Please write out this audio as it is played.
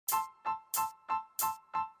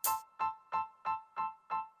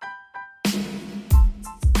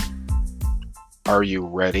Are you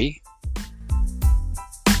ready?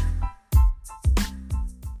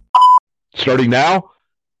 Starting now?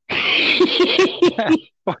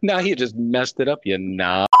 Well, now you just messed it up, you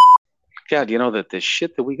knob. God, you know that the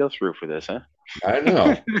shit that we go through for this, huh? I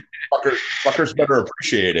know. Fuckers better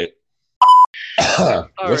appreciate it.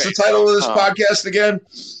 What's the title of this podcast again?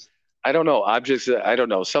 I don't know. Objects, I don't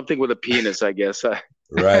know. Something with a penis, I guess.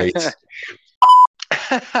 Right.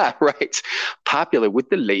 Right. Popular with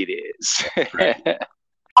the ladies.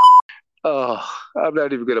 Oh, I'm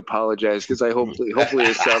not even going to apologize because I hopefully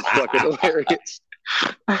it sounds fucking hilarious.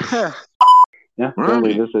 Yeah,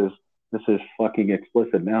 totally. This is fucking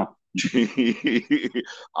explicit now. The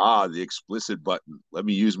explicit button. Let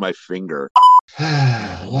me use my finger.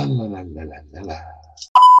 La, la, la, la, la, la.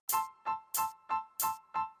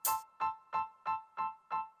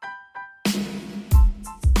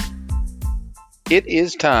 It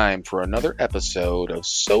is time for another episode of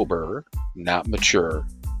Sober, Not Mature.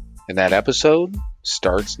 And that episode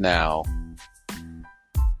starts now.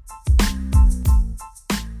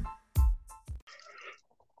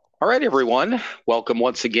 All right, everyone. Welcome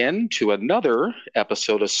once again to another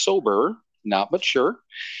episode of Sober, Not Mature.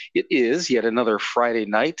 It is yet another Friday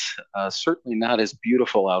night. Certainly not as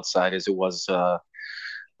beautiful outside as it was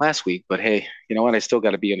last week. But hey, you know what? I still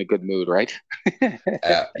got to be in a good mood, right?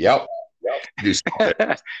 Yep. Do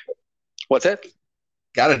something. What's that?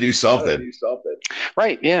 Got to do something.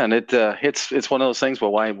 Right, yeah, and it's one of those things.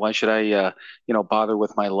 Well, why should I bother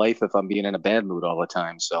with my life if I'm being in a bad mood all the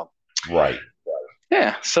time? So Right.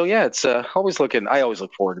 yeah, so yeah, it's I always look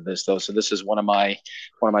forward to this though. So this is one of my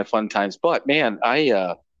fun times. But man,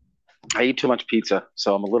 I eat too much pizza,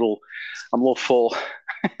 so I'm a little full.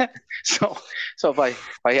 so if I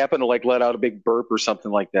happen to like let out a big burp or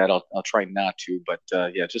something like that, I'll try not to. But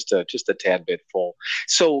yeah, just a tad bit full.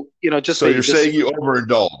 So So you're saying you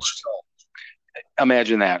overindulged?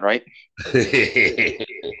 Imagine that, right?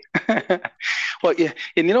 Well, yeah,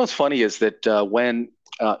 and what's funny is that when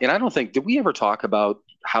and I don't think, did we ever talk about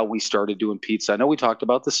how we started doing pizza? I know we talked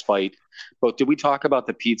about the spite, but did we talk about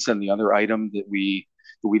the pizza and the other item that we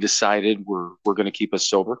decided were going to keep us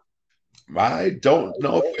sober? I don't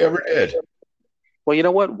know if we ever did. Well, you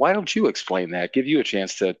know what? Why don't you explain that? Give you a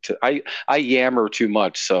chance to I yammer too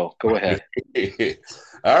much, so go ahead.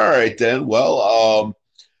 All right, then. Well,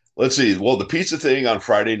 let's see. Well, the pizza thing on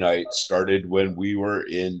Friday night started when we were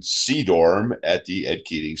in C Dorm at the Ed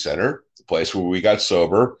Keating Center, the place where we got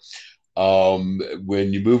sober.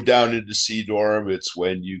 When you move down into C Dorm, it's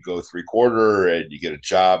when you go 3/4 and you get a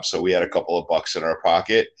job. So we had a couple of bucks in our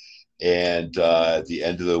pocket. And at the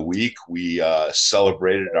end of the week, we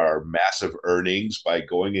celebrated our massive earnings by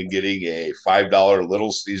going and getting a $5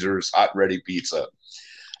 Little Caesars hot and ready pizza.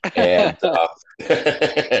 And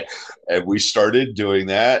and we started doing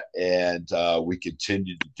that, and we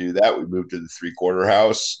continued to do that. We moved to the 3/4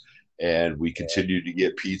 house, and we continued to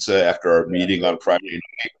get pizza after our meeting on Friday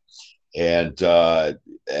night. And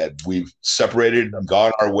we've separated and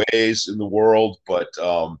gone our ways in the world, but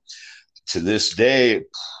to this day,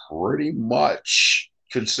 pretty much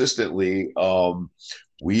consistently,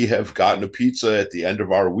 we have gotten a pizza at the end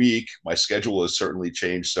of our week. My schedule has certainly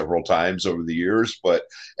changed several times over the years, but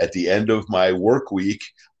at the end of my work week,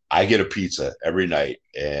 I get a pizza every night.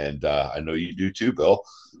 And I know you do too, Bill.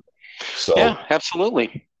 So yeah,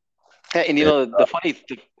 absolutely. And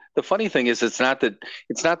the funny thing is, it's not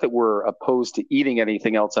that we're opposed to eating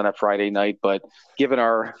anything else on a Friday night, but given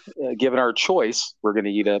our choice, we're going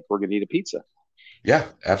to eat a pizza. Yeah,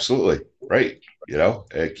 absolutely. Right.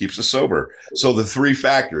 It keeps us sober. So the three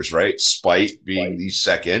factors, right? Spite being the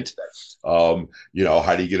second. How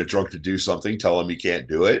do you get a drunk to do something? Tell them you can't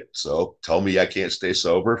do it. So tell me I can't stay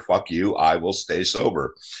sober. Fuck you. I will stay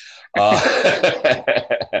sober. And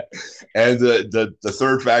the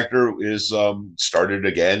third factor is started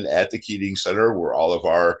again at the Keating Center, where all of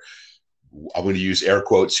our, I'm going to use air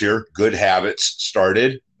quotes here, good habits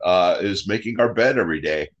started, is making our bed every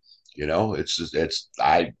day. I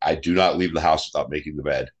do not leave the house without making the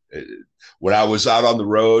bed. When I was out on the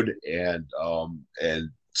road and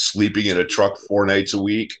sleeping in a truck 4 nights a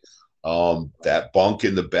week, that bunk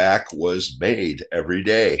in the back was made every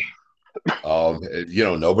day.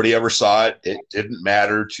 Nobody ever saw it. It didn't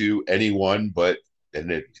matter to anyone, and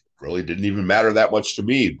it really didn't even matter that much to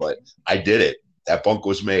me, but I did it. That bunk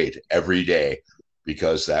was made every day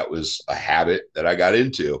because that was a habit that I got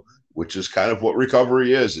into, which is kind of what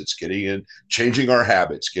recovery is. It's getting in, changing our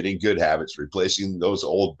habits, getting good habits, replacing those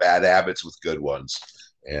old bad habits with good ones,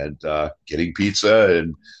 and getting pizza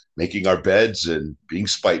and making our beds and being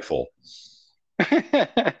spiteful.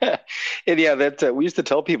 And yeah, that we used to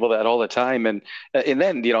tell people that all the time, and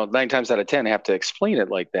then 9 times out of 10 have to explain it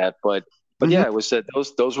like that. But Mhm. yeah, it was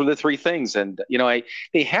those were the three things, and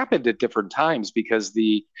they happened at different times because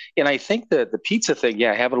and I think that the pizza thing,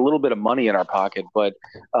 yeah, having a little bit of money in our pocket, but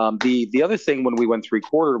the other thing when we went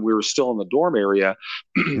 3/4, we were still in the dorm area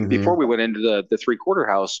before Mhm. we went into the 3/4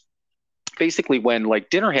 house. Basically, when like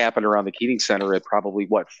dinner happened around the Keating Center at probably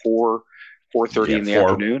what 4:30 Yeah, in the four.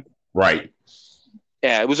 afternoon. Right.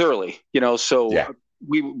 Yeah, it was early, so Yeah.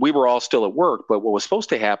 we were all still at work. But what was supposed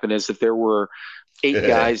to happen is if there were 8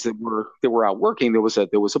 guys that were out working, there was a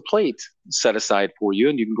plate set aside for you,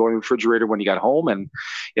 and you can go in the refrigerator when you got home and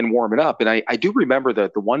warm it up. And I do remember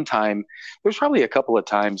that the one time, there's probably a couple of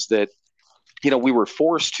times that we were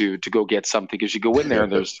forced to go get something because you go in there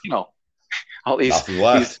and there's all these Nothing these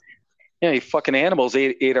left. you fucking animals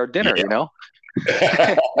ate our dinner.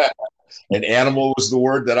 Yeah. An animal was the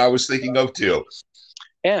word that I was thinking of too.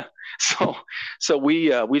 Yeah. So we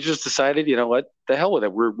just decided, you know what, the hell with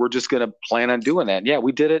it. We're just going to plan on doing that. And yeah,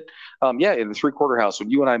 we did it. Yeah, in the 3/4 house when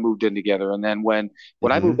you and I moved in together, and then when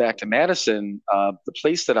I moved Hmm. back to Madison, the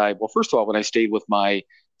place that first of all, when I stayed with my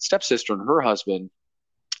stepsister and her husband,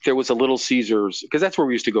 there was a Little Caesars because that's where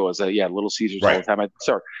we used to go. As Little Caesars all Right. the time.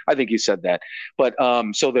 Sorry, I think you said that, but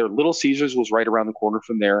so their Little Caesars was right around the corner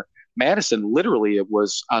from there. Madison, literally, it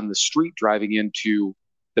was on the street driving into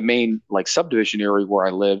the main like subdivision area where I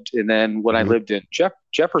lived, and then when I Hmm. lived in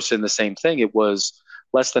Jefferson, the same thing. It was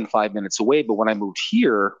less than 5 minutes away. But when I moved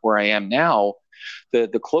here, where I am now, the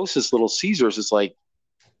closest Little Caesars is like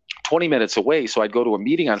 20 minutes away. So I'd go to a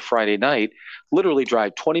meeting on Friday night, literally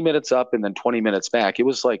drive 20 minutes up and then 20 minutes back. It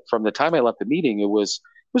was like from the time I left the meeting, it was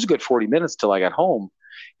a good 40 minutes till I got home.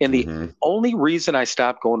 And the Hmm. only reason I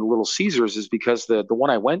stopped going to Little Caesars is because the one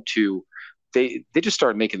I went to, they just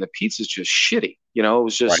started making the pizzas just shitty. It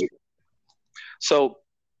was just Right. so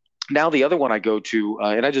now the other one I go to,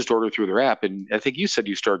 and I just order through their app. And I think you said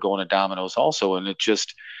you started going to Domino's also, and it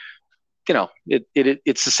just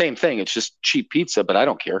it's the same thing. It's just cheap pizza, but I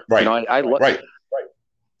don't care. Right. Right.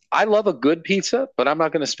 I love a good pizza, but I'm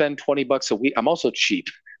not going to spend $20 a week. I'm also cheap.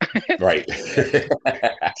 Right.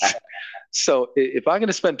 So if I'm going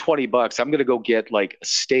to spend $20, I'm going to go get like a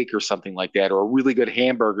steak or something like that, or a really good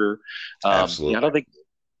hamburger. I Absolutely. don't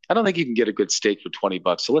think you can get a good steak for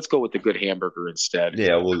 $20. So let's go with the good hamburger instead.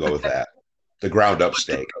 Yeah, we'll go with that. The ground up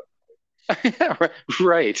steak.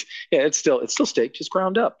 Right. Yeah, it's still steak, just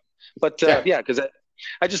ground up. But Yeah. yeah, because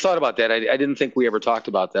I just thought about that. I didn't think we ever talked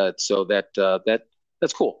about that. So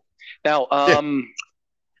that's cool. Now, Yeah.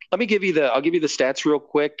 I'll give you the stats real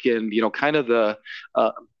quick, and kind of the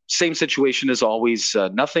same situation as always.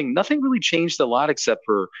 Nothing really changed a lot except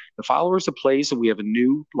for the followers of plays, and we have a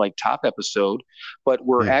new like top episode. But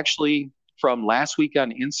we're Hmm. actually from last week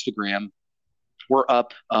on Instagram. We're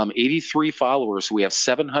up 83 followers. So we have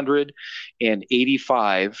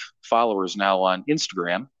 785 followers now on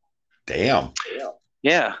Instagram. Damn.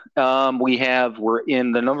 Yeah, we're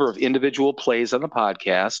in the number of individual plays on the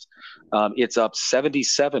podcast. It's up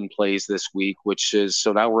 77 plays this week, which is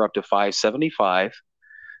so now we're up to 575.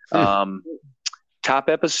 Hmm. Um, Top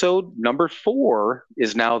episode number 4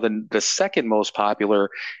 is now the second most popular.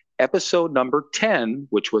 Episode number 10,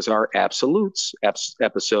 which was our absolutes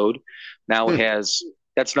episode, now Hmm.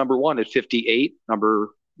 that's number 1 at 58.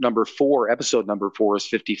 Number 4, episode number 4 is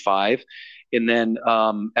 55. And then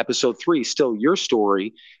episode 3, still your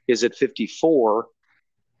story, is at 54.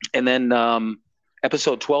 And then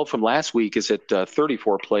episode 12 from last week is at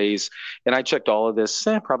 34 plays. And I checked all of this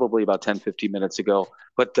probably about 10, 15 minutes ago.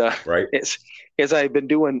 But Right. as I've been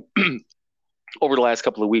doing over the last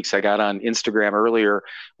couple of weeks, I got on Instagram earlier.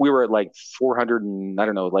 We were at like 400 and I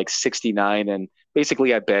don't know, like 69. And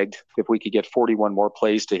basically I begged if we could get 41 more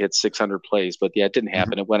plays to hit 600 plays. But yeah, it didn't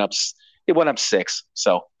happen. Mhm. It went up 6.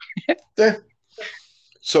 So Yeah.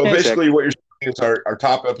 So yeah, basically, what you're saying is our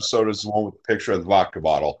top episode is the one with the picture of the vodka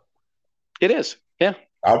bottle. it is. Yeah.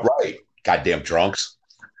 All right. Goddamn drunks.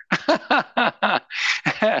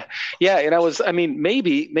 Yeah, and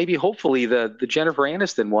maybe hopefully the Jennifer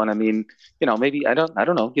Aniston one. Maybe I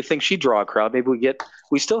don't know. You think she'd draw a crowd? Maybe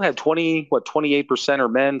we still have 28% are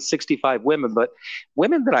men, 65 women, but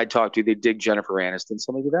women that I talk to, they dig Jennifer Aniston,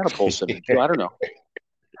 so maybe that'll pull some in too. I don't know.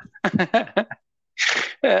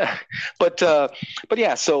 But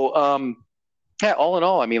yeah, so yeah, all in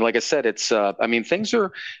all, like I said, it's things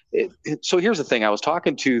are. So here's the thing: I was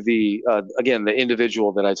talking to again the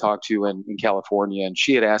individual that I talked to in California, and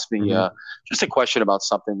she had asked me Mhm. just a question about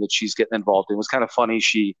something that she's getting involved in. It was kind of funny.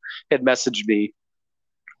 She had messaged me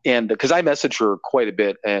and because I message her quite a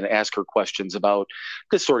bit and ask her questions about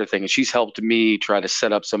this sort of thing, and she's helped me try to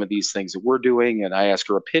set up some of these things that we're doing, and I ask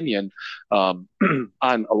her opinion on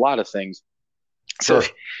a lot of things. So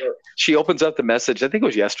Sure. she opens up the message, I think it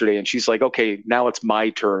was yesterday, and she's like, okay, now it's my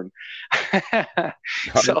turn.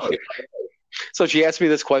 so so she asked me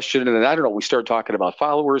this question, and then I don't know, we started talking about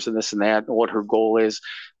followers and this and that and what her goal is.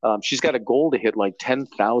 She's got a goal to hit like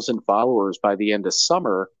 10,000 followers by the end of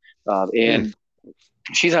summer. And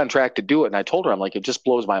she's on track to do it. And I told her, I'm like, it just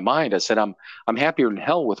blows my mind. I said, I'm happier than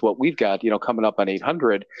hell with what we've got, coming up on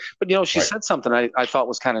 800. But, she said something I thought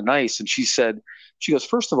was kind of nice. And she goes,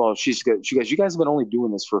 first of all, she goes, you guys have been only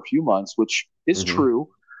doing this for a few months, which is true.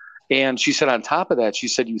 And she said, on top of that, she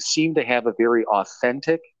said, you seem to have a very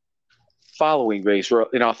authentic following base, or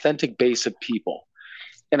an authentic base of people.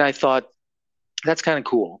 And I thought, that's kind of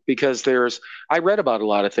cool, because I read about a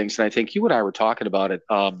lot of things, and I think you and I were talking about it.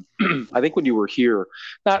 I think when you were here,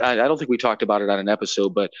 I don't think we talked about it on an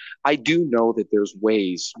episode, but I do know that there's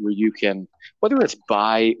ways where you can, whether it's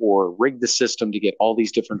buy or rig the system to get all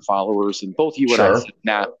these different followers. And both you and I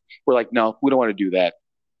said, we're like, no, we don't want to do that.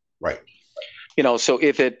 Right. So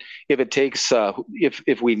if it takes,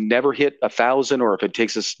 if we never hit 1,000, or if it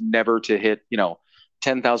takes us never to hit,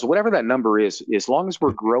 10,000, whatever that number is, as long as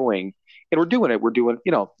we're growing and we're doing,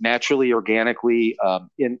 naturally, organically.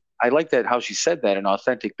 And I like that, how she said that, an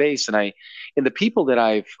authentic base. And the people that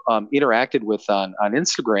I've interacted with on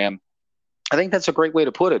Instagram, I think that's a great way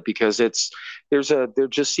to put it, because there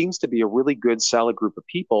just seems to be a really good, solid group of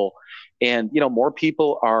people. And, more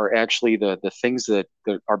people are actually the things that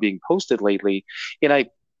are being posted lately. And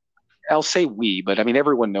I'll say we, but I mean,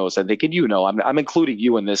 everyone knows, I think, and I'm including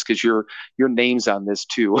you in this because your name's on this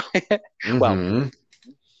too. Well,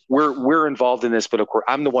 we're involved in this, but of course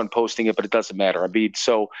I'm the one posting it, but it doesn't matter. I mean,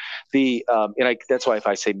 so that's why if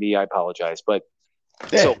I say me, I apologize. But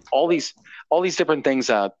so all these different things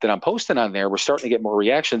that I'm posting on there, we're starting to get more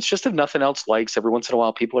reactions. Just if nothing else, likes. Every once in a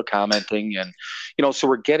while, people are commenting, and so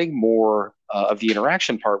we're getting more of the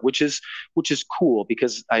interaction part, which is cool,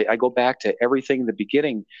 because I go back to everything in the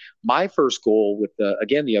beginning. My first goal with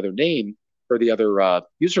the other name, or the other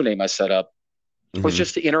username I set up, was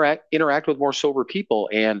just to interact with more sober people.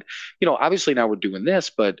 And, obviously now we're doing this,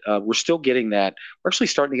 but we're still getting that. We're actually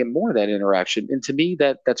starting to get more of that interaction. And to me,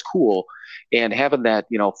 that's cool. And having that,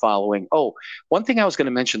 following. Oh, one thing I was going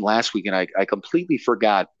to mention last week, and I completely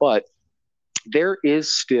forgot, but there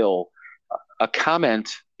is still a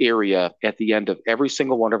comment area at the end of every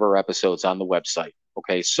single one of our episodes on the website.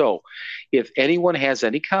 Okay, so if anyone has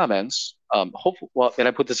any comments, and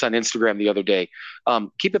I put this on Instagram the other day,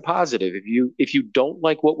 keep it positive. If you don't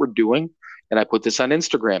like what we're doing, and I put this on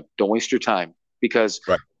Instagram, don't waste your time, because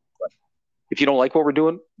if you don't like what we're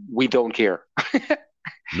doing, we don't care.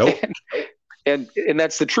 Nope. and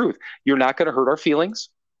that's the truth. You're not going to hurt our feelings.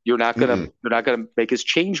 You're not going to make us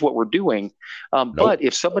change what we're doing. Nope. But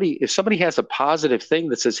if somebody has a positive thing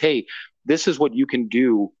that says, hey, this is what you can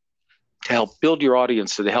do to help build your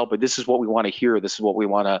audience, to help, but this is what we want to hear. This is what we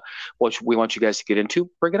want you guys to get into.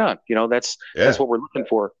 Bring it on. That's what we're looking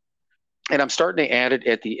for. And I'm starting to add it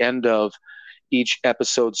at the end of each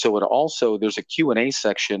episode. So there's a Q&A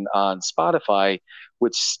section on Spotify,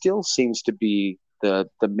 which still seems to be the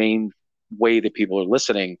main way that people are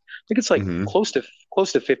listening. I think it's like close to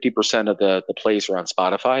 50% of the plays are on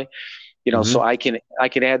Spotify. So I can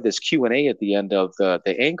add this Q&A at the end of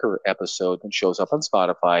the Anchor episode, and shows up on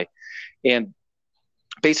Spotify. And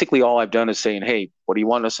basically all I've done is saying, hey, what do you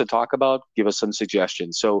want us to talk about? Give us some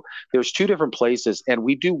suggestions. So there's two different places, and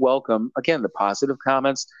we do welcome, again, the positive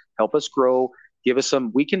comments. Help us grow. Give us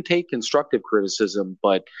we can take constructive criticism,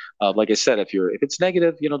 but like I said, if it's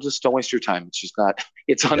negative, just don't waste your time. It's just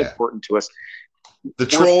it's unimportant to us. The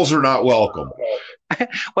trolls are not welcome.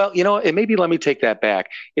 Well, and maybe let me take that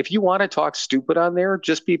back. If you want to talk stupid on there,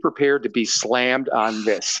 just be prepared to be slammed on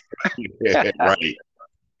this. Right.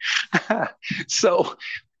 So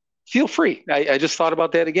feel free. I just thought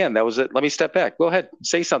about that again. That was it. Let me step back. Go ahead.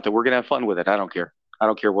 Say something. We're going to have fun with it. I don't care.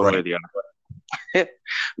 One way or the other.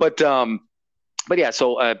 But yeah,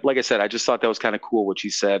 so like I said, I just thought that was kind of cool what you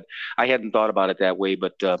said. I hadn't thought about it that way,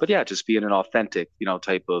 but yeah, just being an authentic,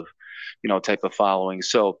 type of following.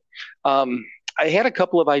 So I had a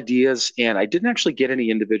couple of ideas, and I didn't actually get any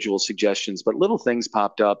individual suggestions, but little things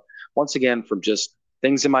popped up once again from just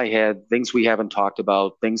things in my head, things we haven't talked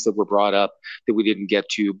about, things that were brought up that we didn't get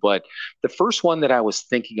to. But the first one that I was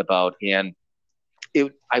thinking about, and I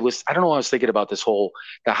don't know, I was thinking about the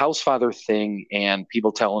house father thing, and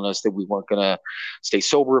people telling us that we weren't going to stay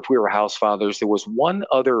sober if we were house fathers. There was one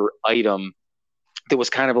other item that was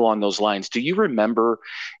kind of along those lines. Do you remember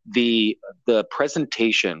the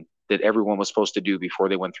presentation that everyone was supposed to do before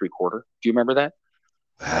they went three-quarter? Do you remember that?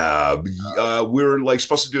 We were like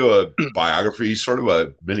supposed to do a biography, sort of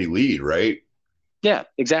a mini lead, right? Yeah,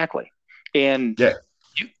 exactly. And Yeah.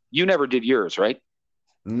 you never did yours, right?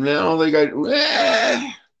 No, they got.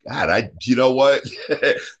 God, you know what?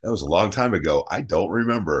 That was a long time ago. I don't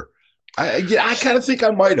remember. I kind of think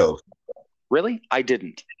I might have. Really? I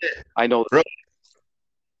didn't. I know. Really?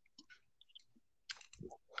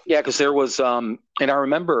 Yeah, because there was, and I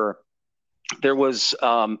remember there was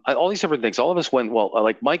all these different things. All of us went, well,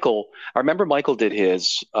 like Michael, I remember Michael did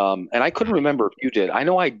his, and I couldn't remember if you did. I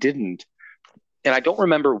know I didn't, and I don't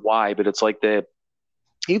remember why, but it's like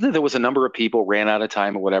either there was a number of people ran out of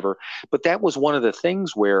time or whatever, but that was one of the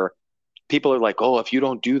things where people are like, oh, if you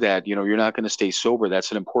don't do that, you're not going to stay sober.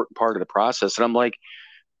 That's an important part of the process. And I'm like,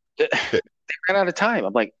 they ran out of time.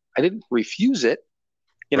 I'm like, I didn't refuse it,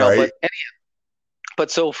 Right.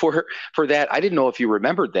 but so for that, I didn't know if you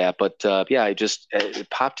remembered that, but yeah, it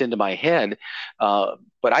popped into my head.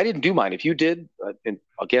 But I didn't do mine. If you did, and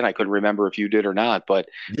again, I couldn't remember if you did or not. But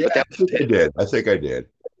Yeah, but that I think I did. I think I did.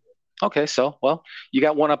 okay. So well, you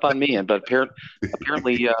got one up on me, but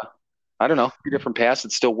apparently, I don't know, 2 different paths.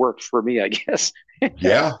 It still worked for me, I guess.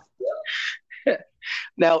 Yeah.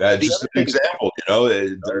 Now That's the just other an thing, example.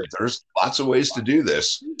 There's lots of ways to do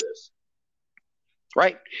this.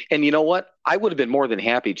 right? And you know what? I would have been more than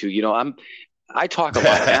happy to. I talk a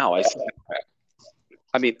lot now.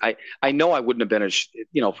 I mean, I know I wouldn't have been as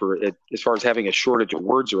far as having a shortage of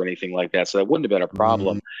words or anything like that. So that wouldn't have been a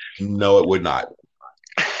problem. No, it would not.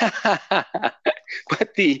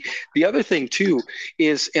 But the other thing too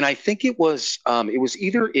is, and I think it was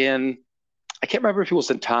either in, I can't remember if it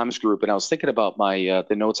was in Tom's group, and I was thinking about my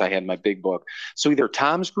the notes I had in my big book. So either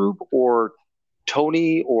Tom's group or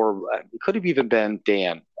Tony, or it could have even been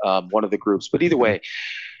Dan, one of the groups. But either way,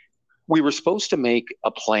 we were supposed to make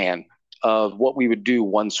a plan of what we would do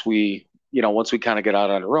once we kind of get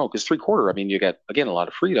out on our own. Because three-quarter, I mean, you got, again, a lot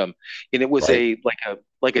of freedom, and it was Right.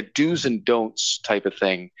 like a do's and don'ts type of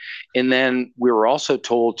thing. And then we were also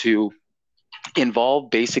told to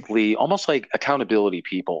involve basically almost like accountability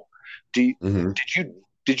people. Mm-hmm.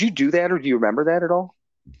 Did you do that, or do you remember that at all?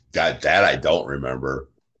 That I don't remember.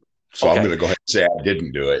 So I'm Okay. going to go ahead and say I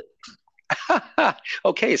didn't do it.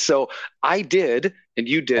 Okay, so I did and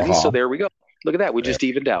you didn't. So Uh-huh. there we go. Look at that. We just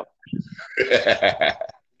evened out.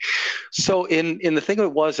 So in the thing of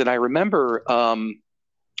it was, and I remember, I'm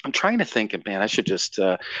trying to think, and man, I should just,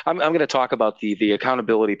 I'm going to talk about the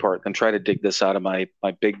accountability part and try to dig this out of my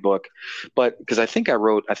big book. But because I think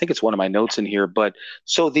it's one of my notes in here. But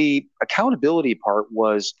so the accountability part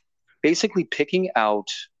was basically picking out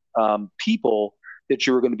people that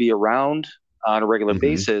you were going to be around on a regular Mm-hmm.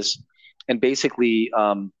 basis, and basically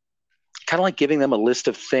kind of like giving them a list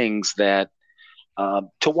of things that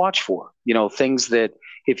to watch for. Things that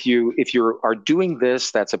if you are doing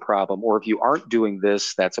this, that's a problem, or if you aren't doing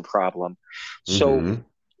this, that's a problem. So Mm-hmm.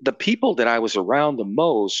 the people that I was around the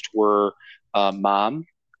most were Mom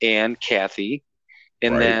and Kathy,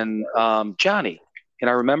 and Right. then Johnny. And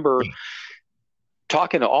I remember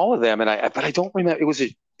talking to all of them, but I don't remember.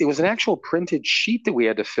 It was an actual printed sheet that we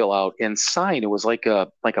had to fill out and sign. It was like a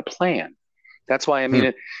plan. That's why, I Hmm.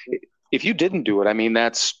 mean, if you didn't do it, I mean,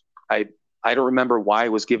 I don't remember why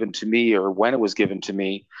it was given to me or when it was given to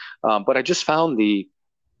me, but I just found the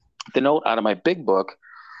note out of my big book.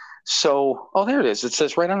 So, oh, there it is. It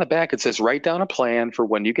says right on the back. It says write down a plan for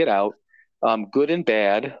when you get out, good and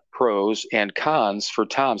bad, pros and cons for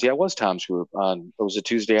Tom's. Yeah, it was Tom's group. It was a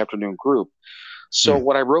Tuesday afternoon group. So Hmm.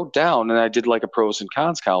 what I wrote down, and I did like a pros and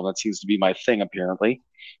cons column. That seems to be my thing apparently.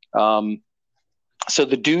 Um, so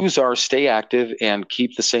the do's are stay active and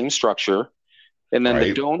keep the same structure. And then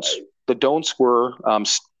Right. the don'ts were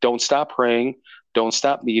don't stop praying, don't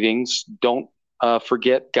stop meetings, don't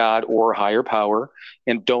forget God or higher power,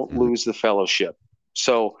 and don't Mhm. lose the fellowship.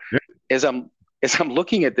 So Yeah. as I'm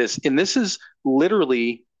looking at this, and this is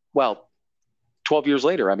literally, well, 12 years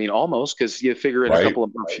later. I mean, almost, because you figure Right.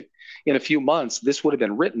 in a few months, this would have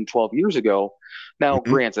been written 12 years ago. Now, Mhm.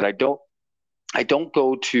 granted, I don't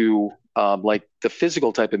go to like the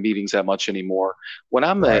physical type of meetings that much anymore.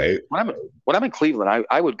 Right. When I'm in Cleveland,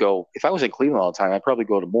 I would go, if I was in Cleveland all the time, I'd probably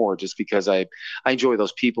go to more, just because I enjoy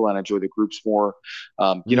those people and I enjoy the groups more.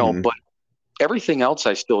 Mhm. But everything else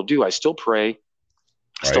I still do. I still pray.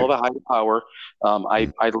 I still Right. have a higher power.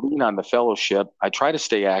 Mhm. I lean on the fellowship. I try to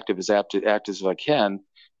stay active as I can,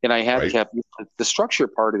 and I have Right. kept the structure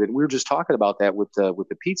part of it. We were just talking about that with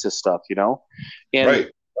the pizza stuff, and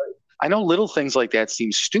Right. I know little things like that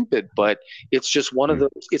seem stupid, but it's just one of the.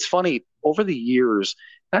 It's funny over the years,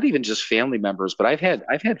 not even just family members, but I've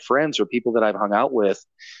had friends or people that I've hung out with,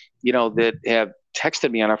 that have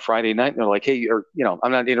texted me on a Friday night and they're like, "Hey, or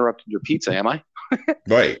I'm not interrupting your pizza, am I?"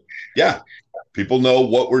 Right. Yeah. People know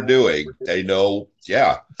what we're doing. They know.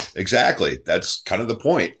 Yeah, exactly. That's kind of the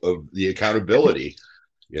point of the accountability.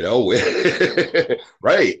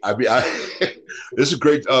 Right. I mean, this is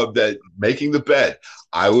great. That making the bed.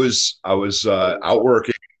 I was out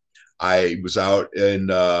working. I was out in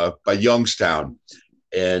by Youngstown,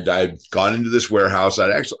 and I'd gone into this warehouse.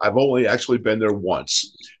 I've only actually been there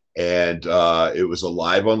once, and it was a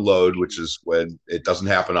live unload, which is when it doesn't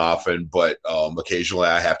happen often, but occasionally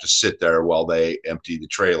I have to sit there while they empty the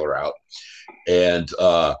trailer out. And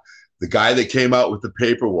the guy that came out with the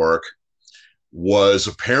paperwork was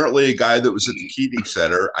apparently a guy that was at the Keating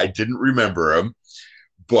Center. I didn't remember him,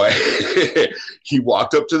 but he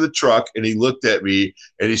walked up to the truck and he looked at me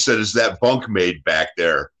and he said, "Is that bunk made back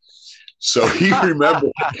there?" So he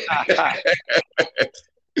remembered.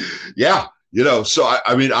 Yeah. So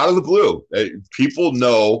I mean, out of the blue, people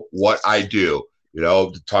know what I do,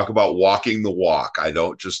 to talk about walking the walk. I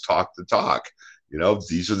don't just talk the talk.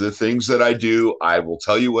 These are the things that I do. I will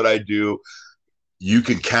tell you what I do. You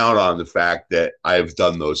can count on the fact that I've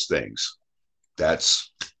done those things.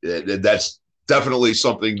 That's definitely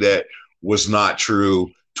something that was not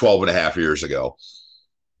true 12 and a half years ago.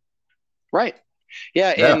 Right.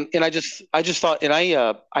 Yeah. And I just thought, and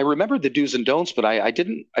I remembered the do's and don'ts, but I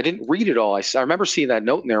didn't read it all. I remember seeing that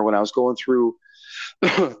note in there when I was going through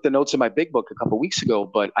the notes in my big book a couple of weeks ago,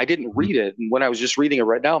 but I didn't read it. And when I was just reading it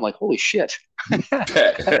right now, I'm like, holy shit.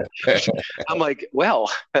 I'm like,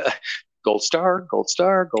 well, gold star, gold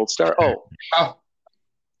star, gold star. Oh,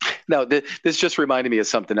 no, this just reminded me of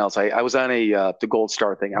something else. I was on the Gold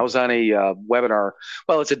Star thing. I was on a webinar.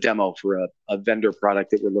 Well, it's a demo for a vendor product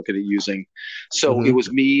that we're looking at using. So it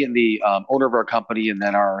was me and the owner of our company, and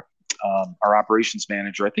then our operations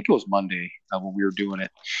manager. I think it was Monday when we were doing it.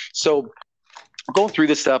 So going through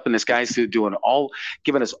this stuff, and this guy's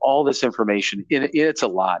giving us all this information. It's a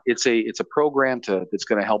lot. It's a program that's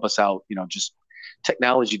going to help us out. Just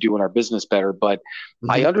technology doing our business better. But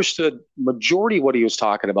I understood majority what he was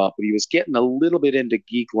talking about, but he was getting a little bit into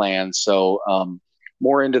geek land. So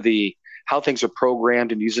more into the how things are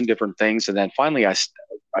programmed and using different things. And then finally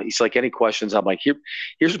he's like, any questions? I'm like,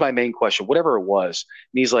 here's my main question, whatever it was.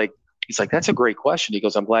 And he's like, that's a great question. He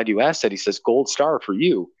goes, I'm glad you asked that. He says, gold star for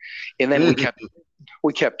you. And then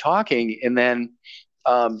we kept talking. And then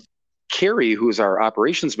Carrie, who's our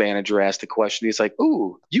operations manager, asked a question. He's like,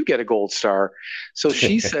 "Ooh, you get a gold star." So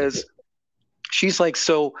she says, she's like,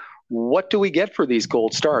 "So what do we get for these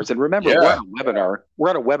gold stars?" And remember, we're on a webinar. We're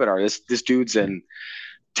on a webinar. This dude's in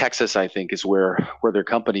Texas, I think, is where their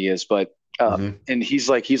company is. But and he's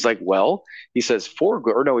like, well, he says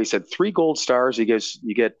he said 3 gold stars. He goes,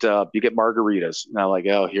 you get margaritas. And I'm like,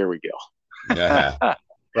 oh, here we go. Yeah.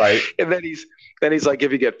 Right. And then he's like,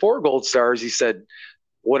 if you get 4 gold stars, he said,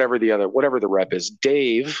 whatever the rep is,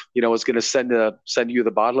 Dave, is going to send you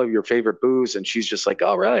the bottle of your favorite booze. And she's just like,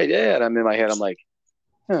 all right, yeah. And I'm in my head, I'm like,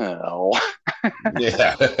 oh,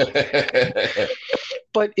 yeah.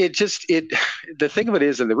 But the thing of it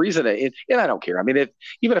is, and the reason and I don't care. I mean,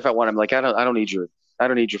 even if I want, I'm like, I don't need your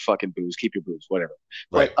fucking booze. Keep your booze, whatever.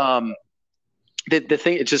 Right. But the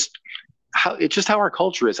thing, it's just how our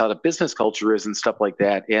culture is, how the business culture is and stuff like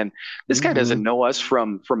that. And this guy doesn't know us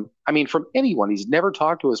from anyone. He's never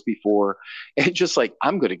talked to us before. And it's just like,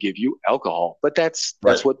 I'm going to give you alcohol, but that's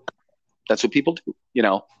what people do,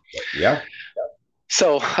 Yeah.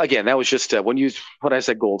 So again, that was just when I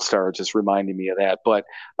said gold star, it just reminded me of that. But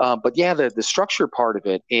yeah, the structure part of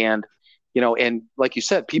it, and and like you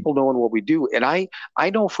said, people knowing what we do. And I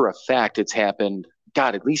know for a fact it's happened,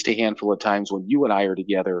 God, at least a handful of times when you and I are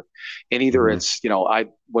together, and either it's,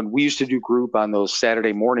 when we used to do group on those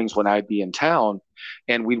Saturday mornings when I'd be in town,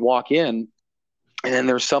 and we'd walk in, and then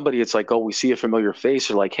there's somebody, it's like, oh, we see a familiar face.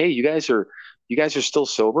 They're like, hey, you guys are still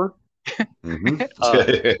sober?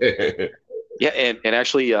 Yeah. And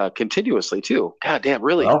actually continuously too. God damn,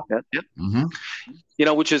 really? Well,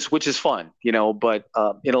 yeah. Which is fun, but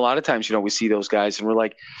in a lot of times, we see those guys and we're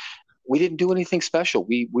like, we didn't do anything special.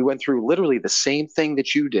 We went through literally the same thing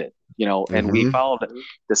that you did, and we followed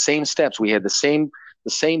the same steps. We had the same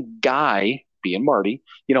guy, being Marty,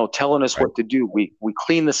 telling us what to do. We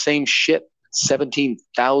clean the same shit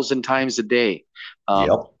 17,000 times a day.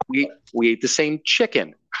 We ate the same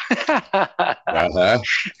chicken.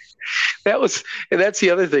 That's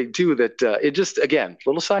the other thing too, that it just, again,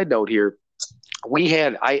 little side note here. We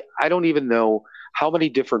had, I don't even know, how many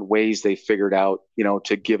different ways they figured out,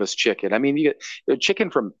 to give us chicken. I mean, you get chicken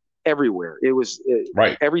from everywhere. It was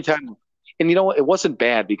Right. every time. And it wasn't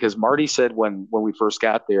bad because Marty said when we first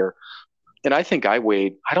got there, and I think I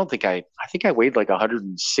weighed, I think I weighed like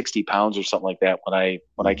 160 pounds or something like that when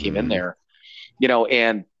I came in there,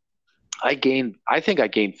 and I think I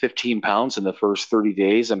gained 15 pounds in the first 30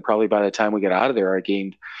 days. And probably by the time we got out of there, I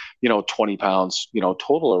gained, 20 pounds,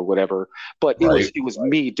 total or whatever. But Right. it was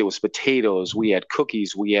meat, it was potatoes. We had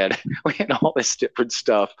cookies. We had all this different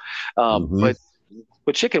stuff. Mm-hmm.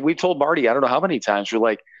 But chicken, we told Marty, I don't know how many times we're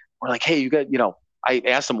like, hey, you got, I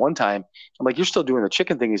asked him one time, I'm like, you're still doing the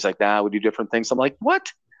chicken thing. He's like, nah, we do different things. I'm like,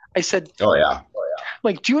 what? I said, Oh yeah.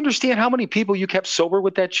 like, do you understand how many people you kept sober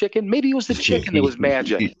with that chicken? Maybe it was the chicken that was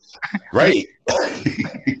magic. Right.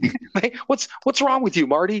 Like, what's wrong with you,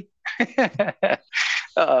 Marty?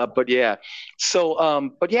 But yeah.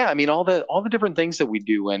 So, but yeah, I mean, all the different things that we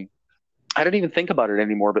do, and I didn't even think about it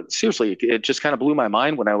anymore. But seriously, it just kind of blew my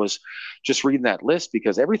mind when I was just reading that list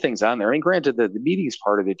because everything's on there. And granted, the meetings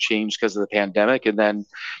part of it changed because of the pandemic, and then,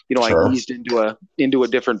 I Sure. eased into a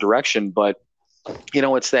different direction. But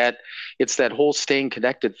it's that whole staying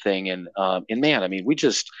connected thing. And man, I mean,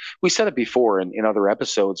 we said it before in other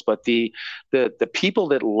episodes, but the people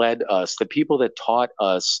that led us, the people that taught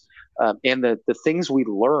us, and the things we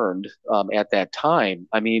learned at that time,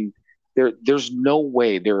 I mean, there's no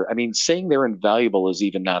way I mean, saying they're invaluable is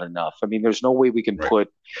even not enough. I mean, there's no way we can Right.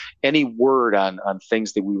 put any word on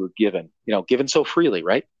things that we were given so freely,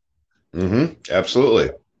 right? Mm-hmm. Absolutely.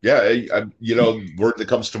 Yeah. Word that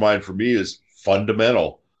comes to mind for me is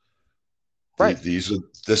fundamental. Right. This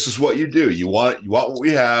is what you do. You want what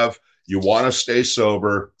we have. You want to stay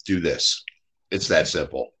sober. Do this. It's that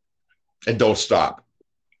simple. And don't stop.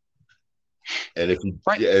 And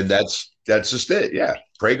Right. and that's just it. Yeah.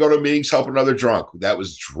 Pray, go to meetings, help another drunk. That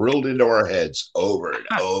was drilled into our heads over and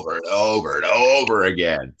over and over and over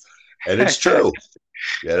again. And it's true.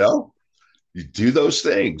 You do those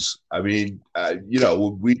things. I mean,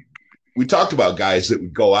 we talked about guys that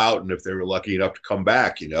would go out and if they were lucky enough to come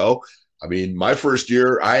back, I mean, my first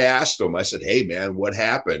year, I asked them, I said, hey, man, what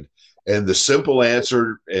happened? And the simple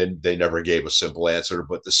answer, and they never gave a simple answer,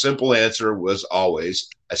 but the simple answer was always,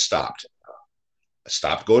 I stopped. I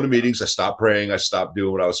stopped going to meetings. I stopped praying. I stopped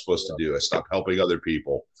doing what I was supposed to do. I stopped helping other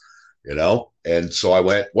people, And so I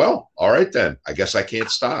went, well, all right, then I guess I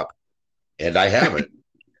can't stop. And I haven't.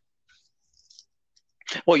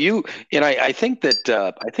 Well, I think that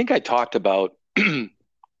I think I talked about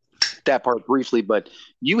that part briefly, but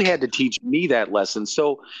you had to teach me that lesson.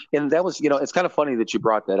 So, and that was, it's kind of funny that you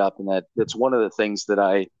brought that up, and that's one of the things that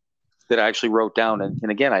I actually wrote down.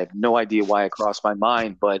 And again, I have no idea why it crossed my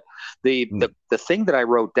mind, but the thing that I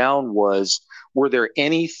wrote down was, were there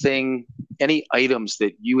any items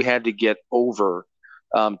that you had to get over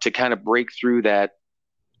to kind of break through that,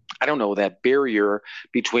 I don't know, that barrier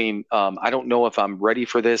between I don't know if I'm ready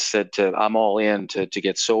for this, I'm all in to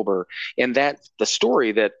get sober. And that the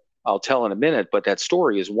story that I'll tell in a minute, but that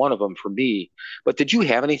story is one of them for me. But did you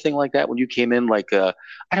have anything like that when you came in? Like I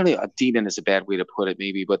don't know, a demon is a bad way to put it,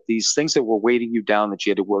 maybe, but these things that were weighting you down that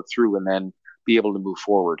you had to work through and then be able to move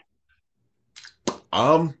forward.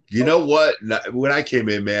 You know what? When I came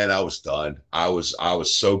in, man, I was done. I was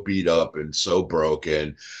so beat up and so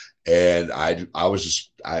broken. And I was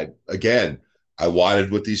just, again, I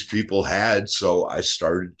wanted what these people had. So I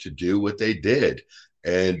started to do what they did.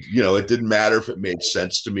 And, it didn't matter if it made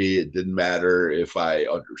sense to me. It didn't matter if I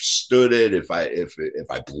understood it, if I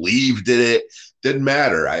believed in it, didn't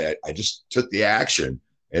matter. I just took the action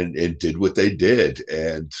and did what they did.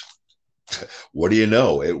 And what do you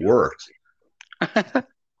know? It worked.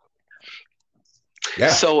 Yeah.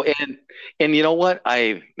 So, and you know what?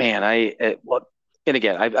 And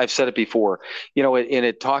again, I've said it before, and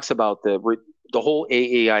it talks about the whole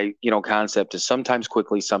AAI, concept is sometimes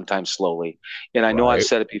quickly, sometimes slowly. And I know I've Right.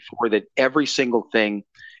 said it before that every single thing,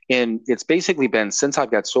 and it's basically been since I've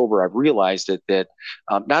got sober, I've realized that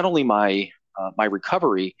not only my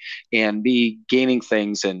recovery and me gaining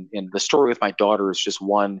things, and the story with my daughter is just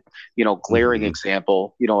one, glaring Mhm.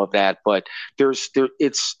 example, of that. But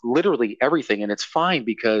it's literally everything, and it's fine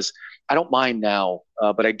because I don't mind now,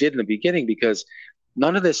 but I did in the beginning because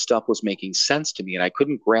none of this stuff was making sense to me and I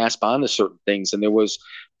couldn't grasp onto certain things. And there was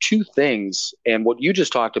two things. And what you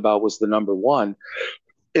just talked about was the number one.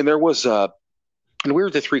 And there was and we were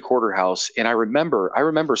at the three-quarter house. And I remember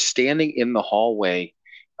standing in the hallway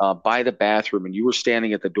by the bathroom, and you were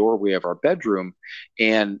standing at the doorway of our bedroom.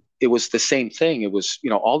 And it was the same thing. It was,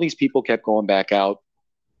 all these people kept going back out.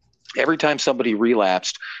 Every time somebody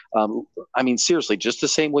relapsed, I mean, seriously, just the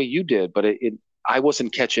same way you did, but I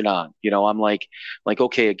wasn't catching on. I'm like,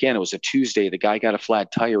 okay, again, it was a Tuesday. The guy got a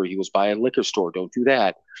flat tire. He was by a liquor store. Don't do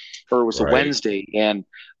that. Or it was a Right. Wednesday and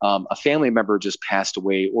a family member just passed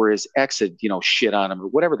away, or his ex had, shit on him, or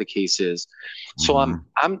whatever the case is. So Mhm.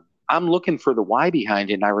 I'm looking for the why behind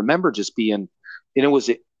it. And I remember just being,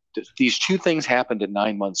 and these two things happened at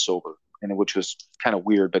 9 months sober, and which was kind of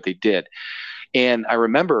weird, but they did. And I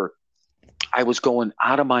remember I was going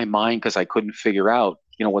out of my mind because I couldn't figure out,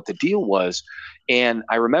 what the deal was. And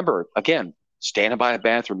I remember, again, standing by a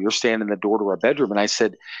bathroom, you're standing in the door to our bedroom. And I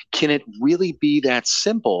said, can it really be that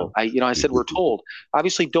simple? I said, we're told,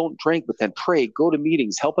 obviously don't drink, but then pray, go to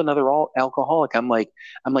meetings, help another alcoholic. I'm like,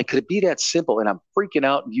 could it be that simple? And I'm freaking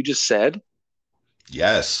out. And you just said,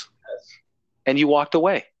 Yes. and you walked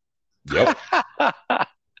away. Yep.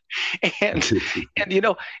 and,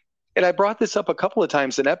 and I brought this up a couple of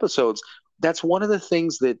times in episodes. That's one of the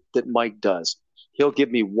things that Mike does. He'll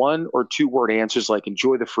give me 1 or 2 word answers like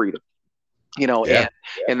enjoy the freedom, Yeah.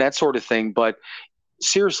 and that sort of thing. But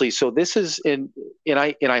seriously, so this is and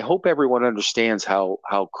I hope everyone understands how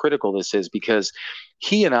critical this is, because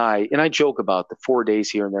he and I joke about the 4 days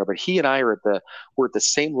here and there, but he and I we're at the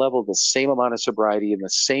same level, the same amount of sobriety, and the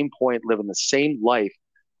same point, living the same life,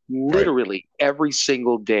 literally every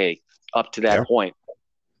single day up to that point.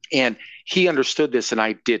 And he understood this and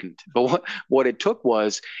I didn't. But what it took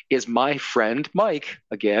is my friend Mike,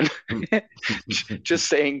 again, just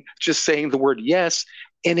saying the word yes,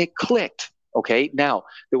 and it clicked. Okay. Now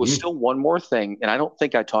there was still one more thing, and I don't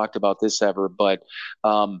think I talked about this ever, but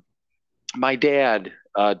my dad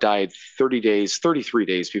died 33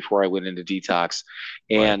 days before I went into detox.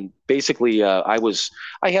 And basically I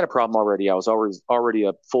had a problem already. I was already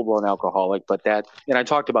a full blown alcoholic, and I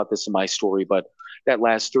talked about this in my story, but that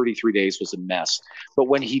last 33 days was a mess. But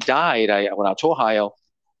when he died, I went out to Ohio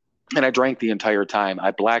and I drank the entire time.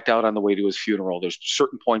 I blacked out on the way to his funeral. There's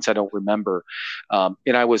certain points I don't remember. And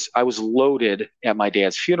I was loaded at my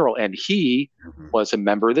dad's funeral, and he was a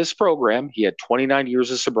member of this program. He had 29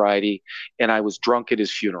 years of sobriety, and I was drunk at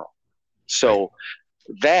his funeral. So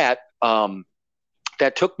that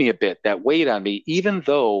took me a bit, that weighed on me, even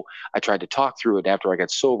though I tried to talk through it after I got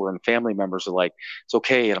sober, and family members are like, it's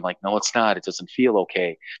okay. And I'm like, no, it's not. It doesn't feel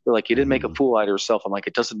okay. They're like, you didn't make a fool out of yourself. I'm like,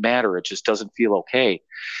 it doesn't matter. It just doesn't feel okay.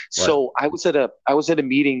 So I was at a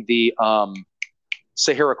meeting, the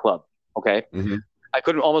Sahara Club. Okay. I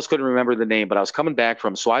almost couldn't remember the name, but I was coming back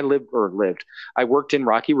from, so I worked in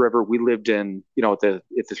Rocky River. We lived in, at the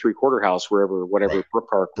 3-quarter house, whatever, Brook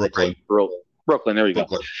Park, Brooklyn. There you go.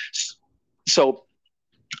 So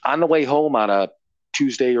on the way home on a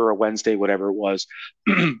Tuesday or a Wednesday, whatever it was,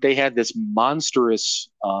 they had this monstrous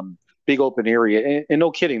big open area. And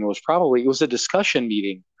no kidding, it was a discussion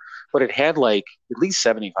meeting, but it had like at least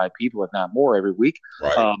 75 people, if not more, every week.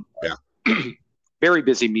 Very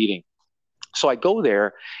busy meeting. So I'd go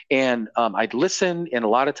there and I'd listen, and a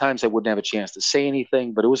lot of times I wouldn't have a chance to say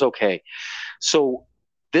anything, but it was okay. So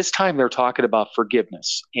this time they're talking about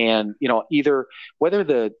forgiveness, and either whether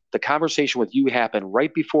the conversation with you happened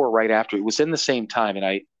right before or right after, it was in the same time, and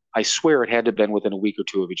I swear it had to have been within a week or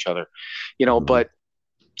two of each other, but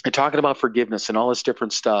they're talking about forgiveness and all this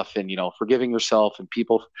different stuff, and forgiving yourself and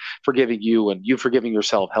people forgiving you, and you forgiving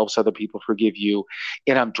yourself helps other people forgive you.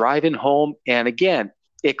 And I'm driving home, and again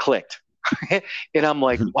it clicked. And I'm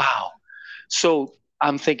like, wow. So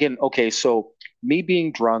I'm thinking, okay, so me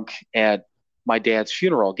being drunk at my dad's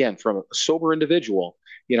funeral, again, from a sober individual,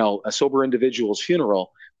 a sober individual's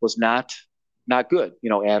funeral was not good,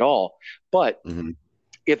 at all. But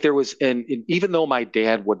if there was, and even though my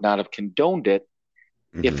dad would not have condoned it,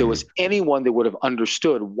 if there was anyone that would have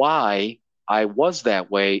understood why I was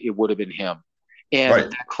that way, it would have been him.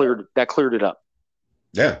 And that cleared it up.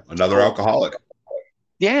 Yeah. Another alcoholic.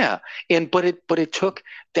 Yeah. But it took,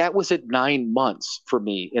 that was at 9 months for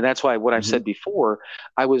me. And that's why what I've said before,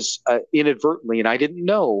 I was inadvertently, and I didn't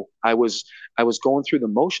know I was going through the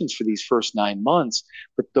motions for these first 9 months,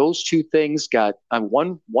 but those two things got,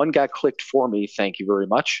 one got clicked for me. Thank you very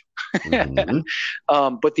much.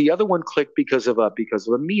 But the other one clicked because of a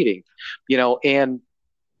meeting, and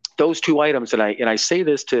those two items. And I say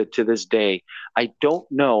this to this day, I don't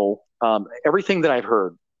know, everything that I've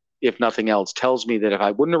heard, if nothing else, tells me that if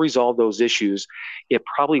I wouldn't have resolved those issues, it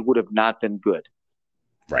probably would have not been good.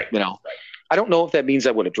 Right. I don't know if that means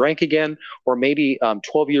I would have drank again, or maybe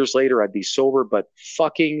 12 years later I'd be sober, but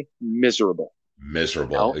fucking miserable.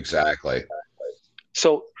 Exactly.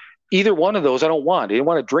 So either one of those I don't want. I didn't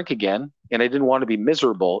want to drink again, and I didn't want to be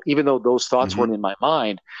miserable, even though those thoughts weren't in my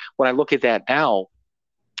mind. When I look at that now,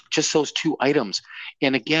 just those two items.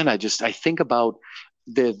 And again, I think about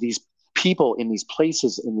these people in these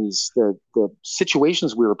places, in these the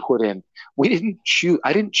situations we were put in. We didn't choose.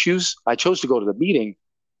 I didn't choose. I chose to go to the meeting,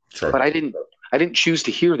 Sure. but I didn't choose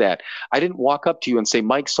to hear that. I didn't walk up to you and say,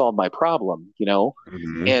 Mike solved my problem,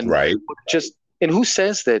 Mhm. and Right. just, and who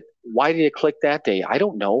says that? Why did it click that day? I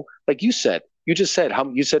don't know. Like you just said how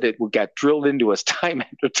you said it got drilled into us time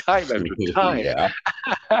after time after time. Yeah.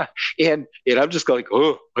 and I'm just like,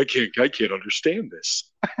 oh, I can't understand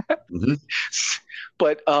this. Mhm.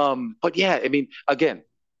 But yeah, I mean, again,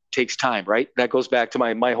 takes time, right? That goes back to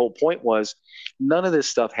my whole point was none of this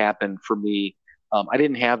stuff happened for me. I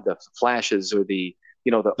didn't have the flashes or the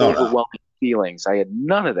the No, no. overwhelming feelings. I had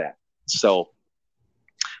none of that. So,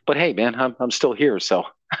 but hey, man, I'm still here. So,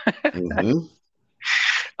 Mhm.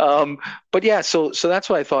 but yeah, so that's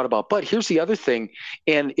what I thought about. But here's the other thing,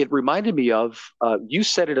 and it reminded me of you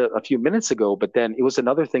said it a few minutes ago, but then it was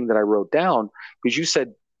another thing that I wrote down because you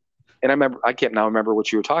said, and I can't now remember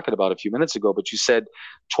what you were talking about a few minutes ago, but you said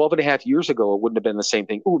 12 and a half years ago, it wouldn't have been the same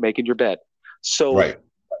thing. Ooh, making your bed. So Right.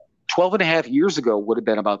 12 and a half years ago would have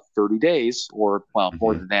been about 30 days or, well,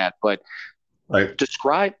 more Mhm. than that. But Right.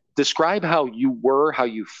 describe how you were, how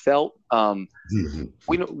you felt. Mhm.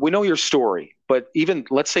 We know your story, but even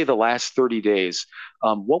let's say the last 30 days,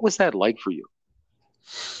 what was that like for you?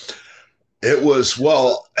 It was,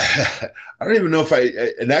 well, I don't even know if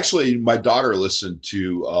and actually my daughter listened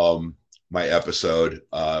to my episode,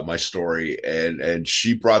 my story, and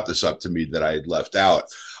she brought this up to me that I had left out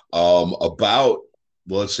about,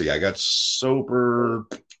 well, let's see, I got sober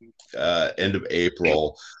end of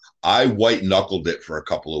April. I white knuckled it for a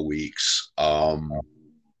couple of weeks,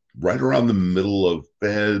 right around the middle of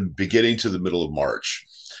beginning to the middle of March,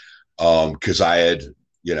 because I had,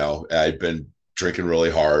 I'd been drinking really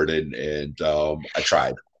hard, and I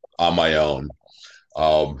tried on my own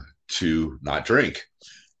to not drink,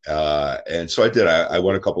 and so I did. I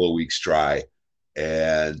went a couple of weeks dry,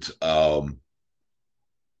 and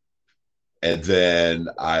then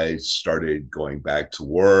I started going back to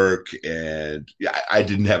work, and yeah, I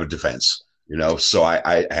didn't have a defense, so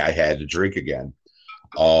I had to drink again.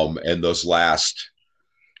 And those last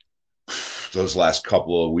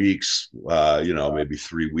couple of weeks, maybe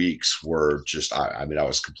 3 weeks were just, I mean, I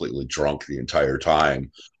was completely drunk the entire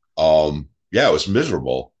time. Yeah, it was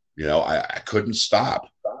miserable. I couldn't stop.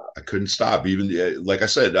 I couldn't stop. Even like I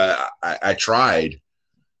said, I tried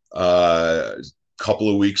a couple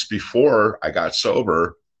of weeks before I got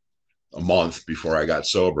sober, a month before I got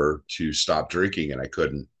sober, to stop drinking, and I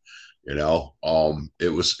couldn't.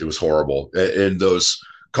 It was horrible. And those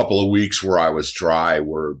couple of weeks where I was dry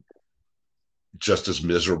were just as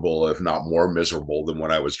miserable, if not more miserable, than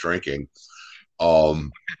when I was drinking,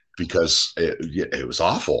 because it was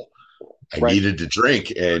awful. I Right. needed to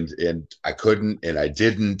drink, and I couldn't, and I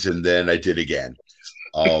didn't, and then I did again.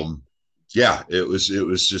 Yeah, it was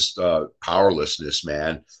just powerlessness,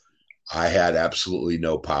 man. I had absolutely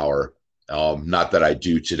no power. Not that I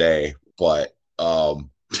do today, but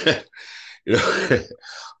you know,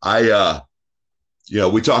 I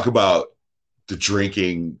we talk about the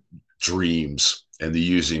drinking dreams and the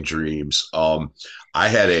using dreams. I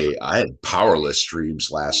had powerless dreams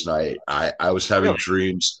last night. I was having Really?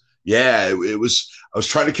 dreams. Yeah, it was. I was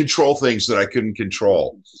trying to control things that I couldn't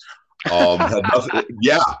control. Had nothing.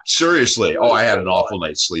 Yeah, seriously. Oh, I had an awful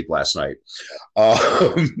night's sleep last night.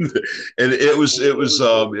 And it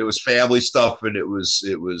was family stuff, and it was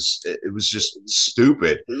just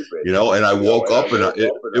stupid, And I woke up, and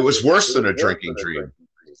it was worse than a drinking dream.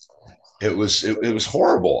 It was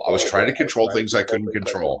horrible. I was trying to control things I couldn't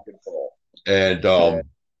control, and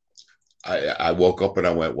I woke up and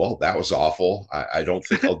I went, well, that was awful. I don't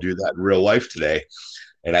think I'll do that in real life today,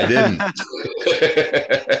 and I didn't.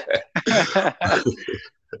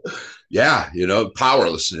 Yeah,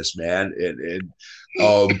 powerlessness, man, and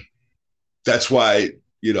that's why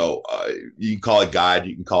you can call it God,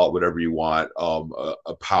 you can call it whatever you want.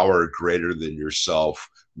 A power greater than yourself.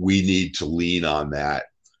 We need to lean on that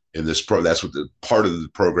in this that's what the part of the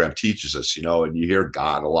program teaches us, and you hear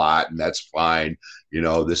God a lot, and that's fine.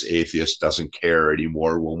 This atheist doesn't care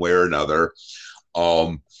anymore one way or another.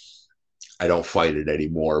 I don't fight it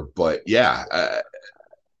anymore, but yeah,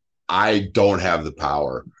 I don't have the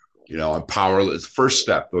power. I'm powerless. First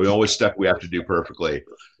step, the only step we have to do perfectly.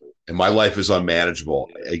 And my life is unmanageable.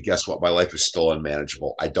 And guess what? My life is still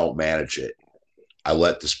unmanageable. I don't manage it. I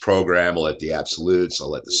let this program, I let the absolutes, I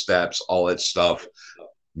let the steps, all that stuff,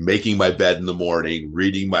 making my bed in the morning,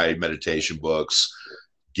 reading my meditation books,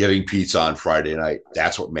 getting pizza on Friday night.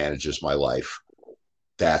 That's what manages my life.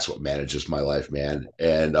 That's what manages my life, man.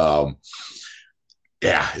 And,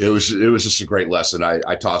 Yeah, it was just a great lesson.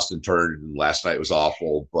 I tossed and turned, and last night was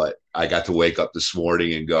awful, but I got to wake up this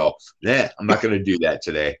morning and go, yeah, I'm not going to do that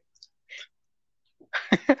today.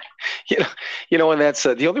 you know, and that's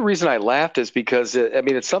the only reason I laughed is because I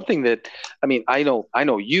mean, it's something that I mean, I know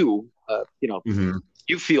you, Mm-hmm.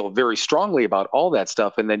 you feel very strongly about all that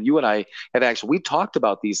stuff, and then you and I had actually we talked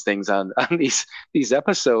about these things on these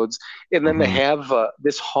episodes, and then to Mm-hmm. have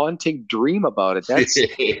this haunting dream about it, that's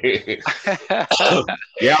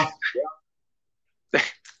Yeah.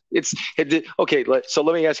 okay. So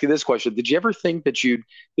let me ask you this question: did you ever think that you'd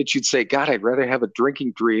say, "God, I'd rather have a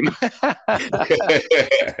drinking dream"?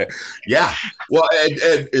 Yeah. Well,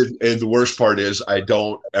 and the worst part is I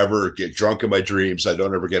don't ever get drunk in my dreams. I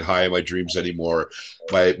don't ever get high in my dreams anymore.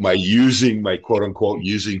 My quote unquote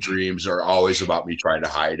using dreams are always about me trying to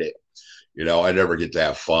hide it. I never get to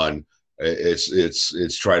have fun.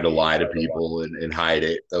 It's trying to lie to people and hide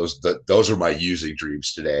it. Those are my using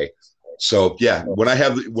dreams today. So yeah, when I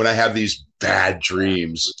have these bad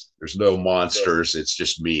dreams, there's no monsters. It's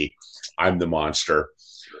just me. I'm the monster.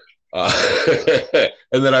 Uh,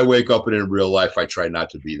 and then I wake up and in real life, I try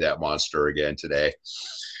not to be that monster again today.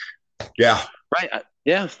 Yeah. Right.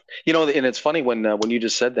 Yeah. And it's funny when you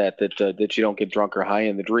just said that you don't get drunk or high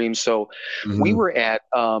in the dream. So we Mm-hmm. were at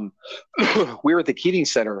we were at the Keating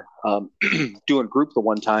Center doing group the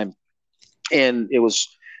one time, and it was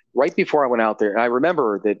right before I went out there. And I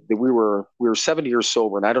remember that we were 7 years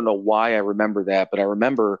sober, and I don't know why I remember that, but I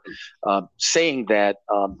remember saying that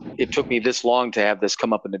it took me this long to have this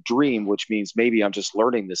come up in a dream, which means maybe I'm just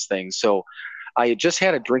learning this thing. So I had just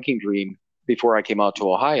had a drinking dream before I came out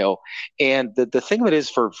to Ohio. And the thing of it is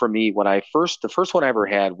for me, the first one I ever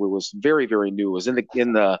had was very, very new. It was in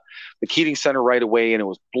the Keating Center right away, and it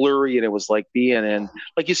was blurry, and it was like being in,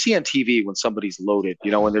 like you see on TV when somebody's loaded,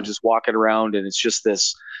 and they're just walking around, and it's just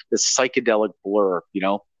this psychedelic blur,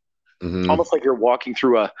 Mm-hmm. almost like you're walking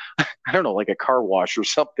through I don't know, like a car wash or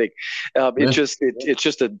something. Yeah. It's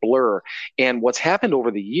just a blur. And what's happened over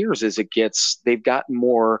the years is they've gotten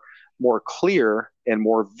more clear and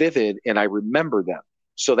more vivid, and I remember them.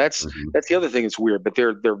 So that's Mm-hmm. that's the other thing that's weird, but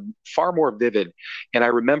they're far more vivid, and I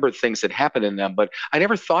remember things that happened in them. But I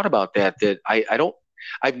never thought about that. That I don't.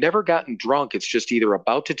 I've never gotten drunk. It's just either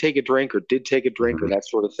about to take a drink or did take a drink or Mm-hmm. that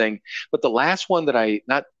sort of thing. But the last one that I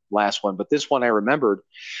not last one, but this one I remembered.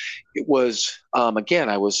 It was again.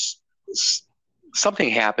 I was something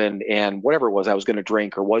happened, and whatever it was, I was going to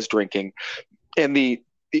drink or was drinking, and the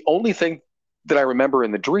only thing that I remember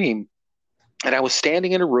in the dream, and I was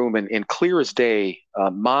standing in a room, and clear as day,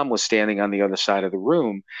 mom was standing on the other side of the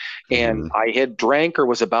room, and Mm-hmm. I had drank or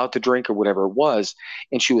was about to drink or whatever it was,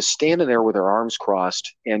 and she was standing there with her arms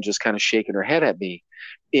crossed and just kind of shaking her head at me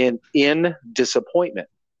in disappointment,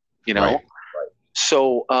 you Right. know.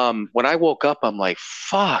 So when I woke up, I'm like,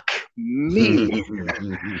 "Fuck me,"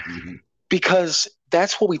 because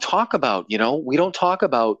that's what we talk about. We don't talk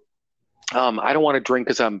about I don't want to drink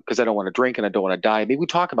because I don't want to drink and I don't want to die. Maybe we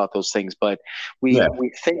talk about those things, but we Yeah.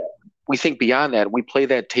 we think beyond that. We play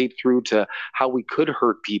that tape through to how we could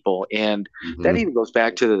hurt people, and that Mm-hmm. even goes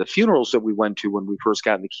back to the funerals that we went to when we first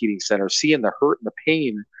got in the Keating Center, seeing the hurt and the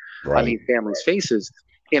pain on Right. these families' faces,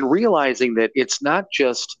 and realizing that it's not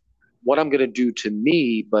just what I'm going to do to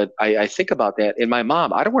me, but I think about that. And my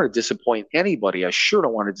mom, I don't want to disappoint anybody. I sure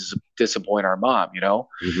don't want to disappoint our mom.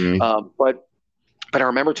 Mm-hmm. But I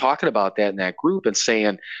remember talking about that in that group and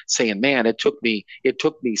saying, man, it took me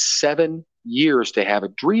 7 years to have a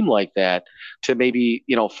dream like that to maybe,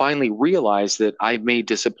 finally realize that I may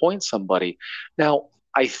disappoint somebody. Now,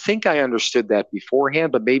 I think I understood that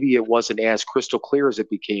beforehand, but maybe it wasn't as crystal clear as it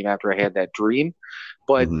became after I had that dream.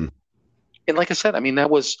 But Mm-hmm. and like I said, I mean that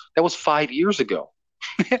was 5 years ago.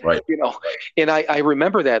 Right. you know and I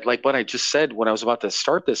remember that, like what I just said when I was about to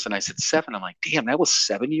start this, and I said seven. I'm like, damn, that was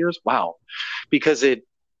 7 years. Wow. Because it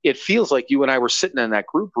feels like you and I were sitting in that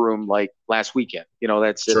group room like last weekend. Sure.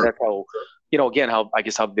 That's how, again, how I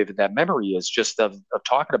guess how vivid that memory is, just of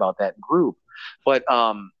talking about that in group. But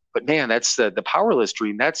man, that's the powerless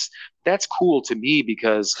dream. That's cool to me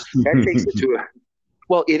because that takes it to a,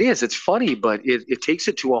 well, it is. It's funny, but it takes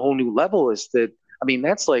it to a whole new level. Is that, I mean,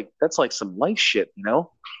 that's like some life shit.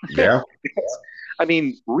 Yeah. I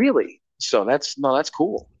mean, really. So that's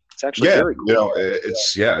cool. It's actually Yeah. very cool.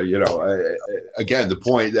 It's yeah. Again, the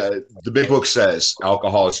point that the big book says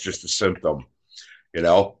alcohol is just a symptom.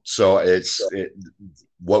 So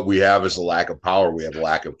what we have is a lack of power. We have a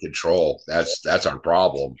lack of control. That's our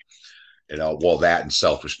problem. Well, that and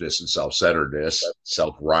selfishness and self-centeredness,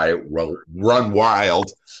 run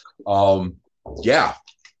wild. Yeah.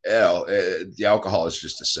 the alcohol is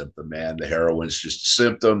just a symptom, man. The heroin's just a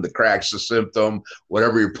symptom. The crack's a symptom.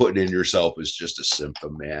 Whatever you're putting in yourself is just a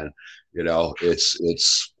symptom, man.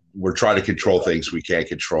 It's we're trying to control things we can't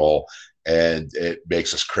control, and it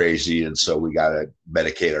makes us crazy. And so we got to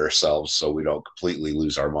medicate ourselves so we don't completely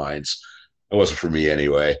lose our minds. It wasn't for me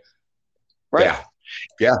anyway. Right.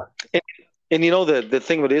 Yeah. And the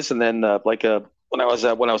thing of it is, and then when I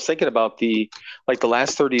was thinking about the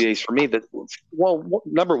last 30 days for me,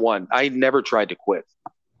 number one, I never tried to quit.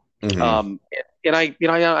 Mm-hmm. And I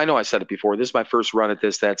know I said it before. This is my first run at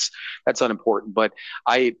this. That's unimportant. But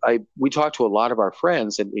we talked to a lot of our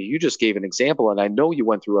friends, and you just gave an example. And I know you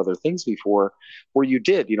went through other things before where you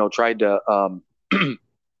did, tried to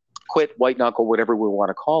quit, white knuckle, whatever we want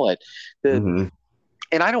to call it. Mm-hmm.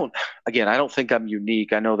 And I don't think I'm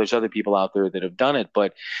unique. I know there's other people out there that have done it,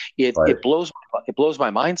 but it blows my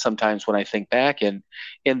mind sometimes when I think back and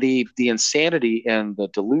the insanity and the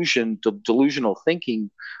delusional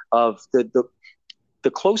thinking of the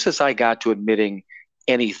closest I got to admitting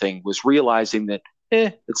anything was realizing that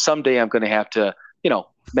someday I'm going to have to,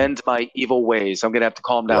 mend my evil ways. I'm going to have to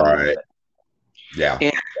calm down a little bit. Yeah.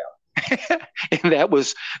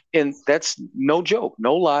 And that's no joke,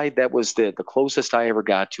 no lie. That was the closest I ever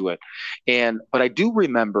got to it. But I do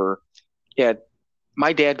remember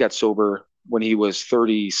my dad got sober when he was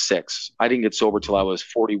 36. I didn't get sober till I was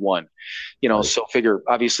 41, Right. So figure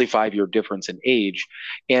obviously 5-year difference in age.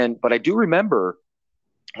 But I do remember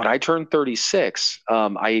when I turned 36,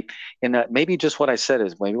 maybe just what I said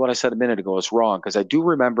a minute ago is wrong, because I do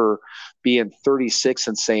remember being 36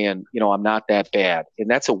 and saying, I'm not that bad. And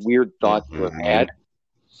that's a weird thought to have had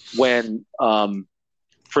when,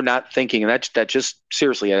 for not thinking. And that just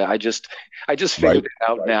seriously, I just figured it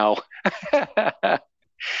out now.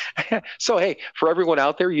 So, hey, for everyone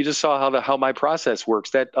out there, you just saw how my process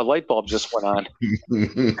works. That a light bulb just went on.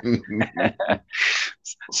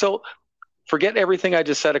 So, forget everything I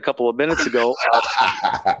just said a couple of minutes ago.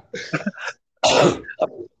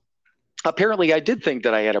 Apparently, I did think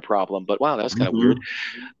that I had a problem, but wow, that was kind of weird.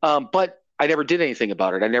 But I never did anything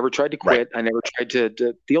about it. I never tried to quit. Right. I never tried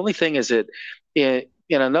to. The only thing is that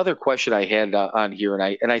in another question I had on here,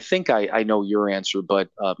 and I think I know your answer, but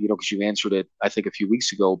because you answered it I think a few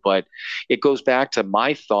weeks ago, but it goes back to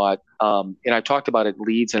my thought, and I talked about it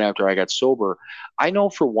leads and after I got sober. I know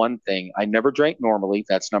for one thing, I never drank normally.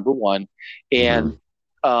 That's number one, and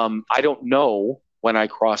I don't know when I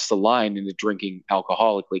crossed the line into drinking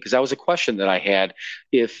alcoholically, because that was a question that I had.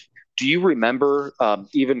 Do you remember,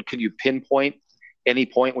 even could you pinpoint any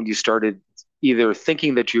point when you started either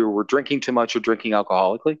thinking that you were drinking too much or drinking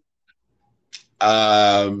alcoholically?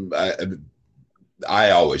 I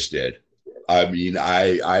always did. I mean,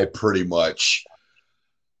 I pretty much,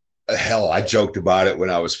 hell, I joked about it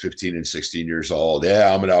when I was 15 and 16 years old.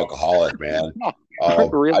 Yeah, I'm an alcoholic, man.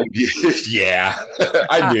 Really? Yeah,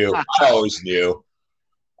 I knew. I always knew.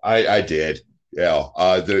 I did. Yeah.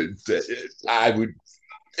 I would,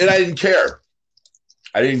 and I didn't care.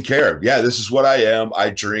 I didn't care. Yeah, this is what I am. I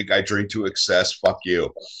drink to excess. Fuck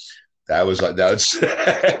you. That's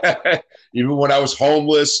even when I was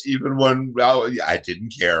homeless, even when I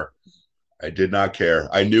didn't care. I did not care.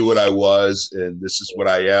 I knew what I was, and this is what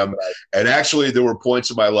I am. And actually, there were points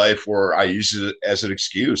in my life where I used it as an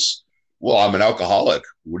excuse. Well, I'm an alcoholic.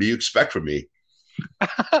 What do you expect from me?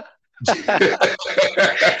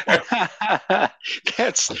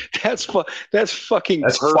 That's fucking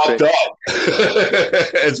that's perfect. Fucked up.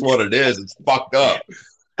 That's what it is. It's fucked up.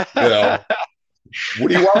 What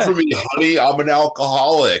do you want from me, honey? I'm an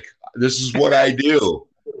alcoholic. This is what I do.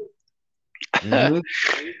 Mm-hmm.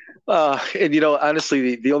 And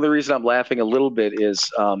honestly, the only reason I'm laughing a little bit is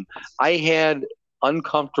I had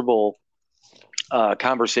uncomfortable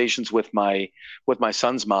conversations with my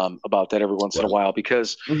son's mom about that every once in a while,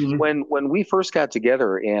 because when we first got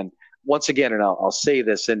together, and once again, and I'll say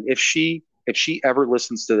this, and if she ever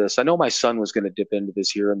listens to this, I know my son was going to dip into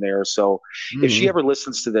this here and there, so if she ever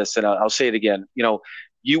listens to this, and I'll say it again,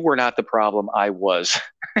 you were not the problem, I was.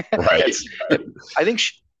 Right.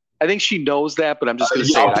 I think she knows that, but I'm just going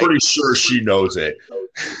to say I'm pretty sure she knows it.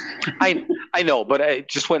 I know, but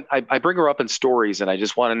I bring her up in stories, and I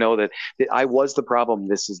just want to know that I was the problem.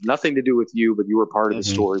 This has nothing to do with you, but you were part of the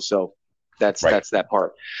story. So that's that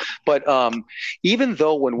part. But even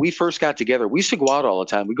though when we first got together, we used to go out all the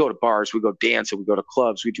time. We go to bars, we go dance, and we go to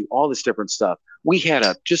clubs. We do all this different stuff. We had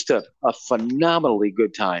just a phenomenally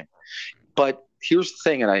good time. But here's the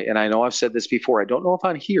thing, and I know I've said this before. I don't know if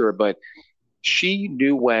on here, but she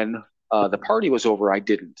knew when the party was over. I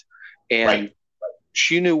didn't, and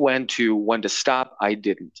she knew when to stop. I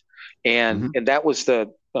didn't, and that was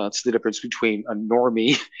the it's the difference between a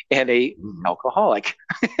normie and a Mhm. alcoholic.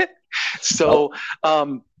 So,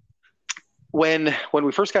 when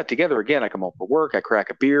we first got together, again, I come home from work, I crack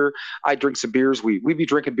a beer, I drink some beers, we'd be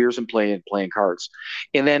drinking beers and playing cards.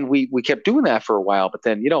 And then we kept doing that for a while, but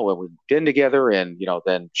then, when we've been together and,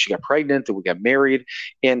 then she got pregnant and we got married,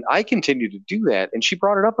 and I continued to do that. And she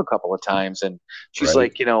brought it up a couple of times, and she's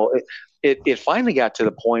Right. like, it finally got to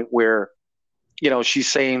the point where,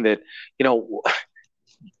 she's saying that,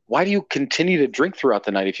 why do you continue to drink throughout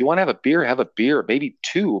the night? If you want to have a beer, maybe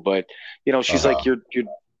two, but she's like, you're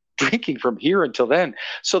drinking from here until then.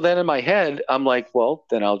 So then in my head, I'm like, well,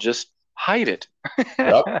 then I'll just hide it.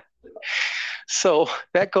 Yep. So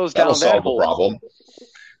that goes That'll down that solve the whole. problem.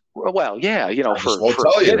 Well, yeah, I just for won't a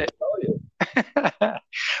tell you. minute.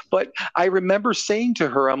 But I remember saying to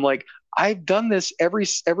her, I'm like, I've done this ever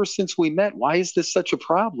since we met. Why is this such a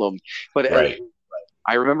problem? But Right.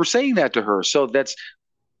 I remember saying that to her. So that's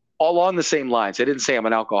all on the same lines. I didn't say I'm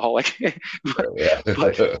an alcoholic,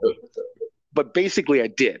 but basically I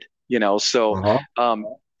did, so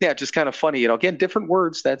yeah, just kind of funny, again, different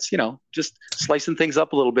words. That's, just slicing things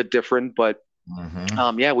up a little bit different, but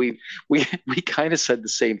yeah, we kind of said the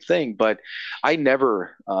same thing, but I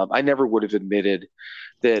never would have admitted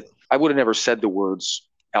that. I would have never said the words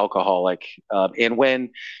alcoholic. And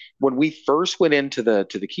when we first went into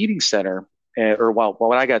the Keating Center, or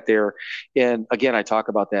when I got there, and again, I talk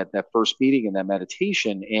about that first meeting and that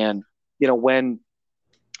meditation, and when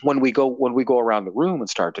we go around the room and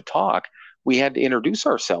start to talk, we had to introduce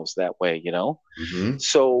ourselves that way. Mm-hmm.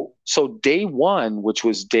 So day one, which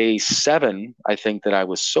was day 7, I think, that I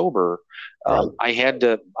was sober, Right. I had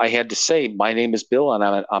to say, my name is Bill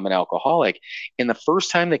and I'm an alcoholic. And the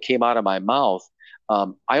first time that came out of my mouth,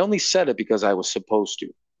 I only said it because I was supposed to.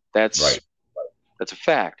 That's a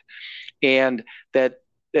fact. And that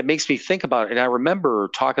makes me think about it. And I remember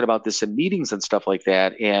talking about this in meetings and stuff like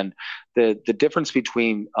that. And the difference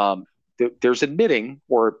between there's admitting,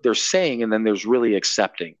 or there's saying, and then there's really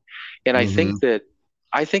accepting. And I think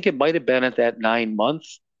it might have been at that 9-month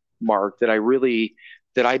mark that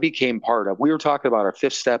I became part of. We were talking about our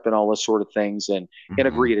 5th step and all those sort of things, and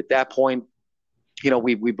agreed at that point.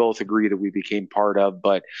 We both agree that we became part of,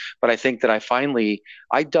 but I think that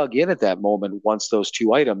I dug in at that moment once those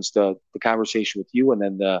 2 items, the conversation with you and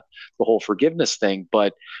then the whole forgiveness thing.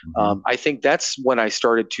 But I think that's when I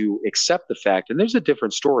started to accept the fact. And there's a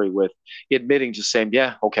different story with admitting, just saying,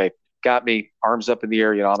 yeah, okay, got me, arms up in the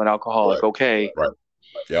air, I'm an alcoholic. Right. Okay. Right.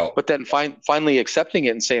 Yeah. But then finally accepting it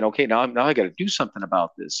and saying, okay, now I got to do something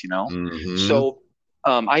about this, So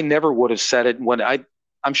I never would have said it when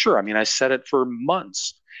I'm sure. I mean, I said it for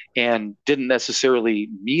months and didn't necessarily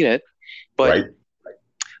mean it. But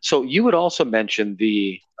So you had also mentioned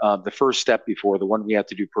the first step before, the one we have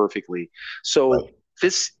to do perfectly. So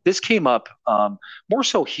this came up more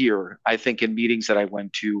so here, I think, in meetings that I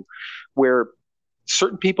went to, where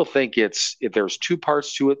certain people think there's 2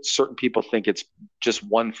 parts to it. Certain people think it's just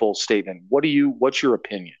one full statement. What's your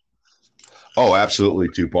opinion? Oh, absolutely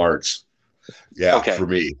 2 parts. Yeah, okay. For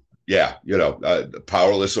me. Yeah,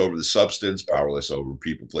 powerless over the substance, powerless over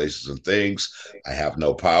people, places, and things. I have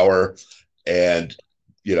no power. And,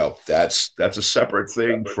 that's a separate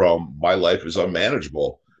thing from my life is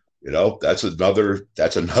unmanageable. That's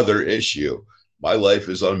another issue. My life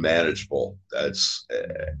is unmanageable.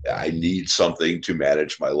 I need something to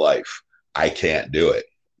manage my life. I can't do it.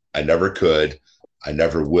 I never could. I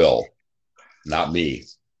never will. Not me,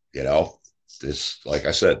 This, like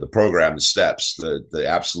I said, the program, the steps, the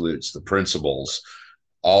absolutes, the principles,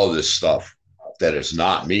 all of this stuff that is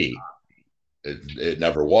not me. It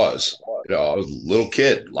never was. I was a little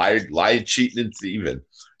kid, lied, cheating, and thieving,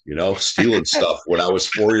 stealing stuff when I was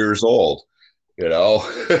 4 years old,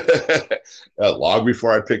 long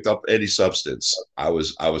before I picked up any substance. I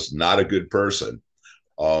was not a good person.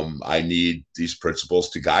 I need these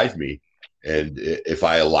principles to guide me. And if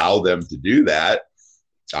I allow them to do that,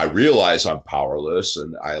 I realize I'm powerless,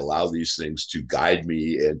 and I allow these things to guide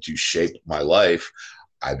me and to shape my life.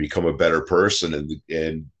 I become a better person, and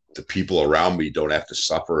the people around me don't have to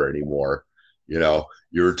suffer anymore. You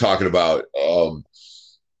were talking about,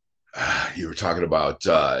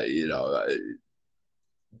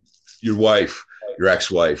 your wife, your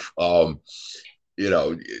ex-wife. I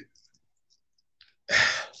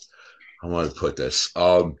want to put this.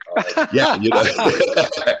 Yeah,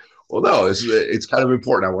 Well, no, it's kind of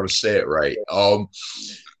important. I want to say it right.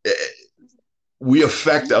 We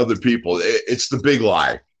affect other people. It's the big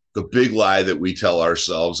lie that we tell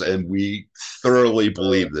ourselves, and we thoroughly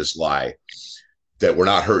believe this lie, that we're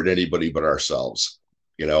not hurting anybody but ourselves.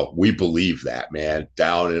 We believe that, man.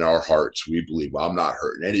 Down in our hearts, we believe, well, I'm not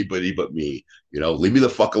hurting anybody but me. Leave me the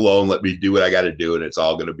fuck alone. Let me do what I got to do, and it's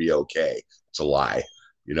all going to be okay. It's a lie.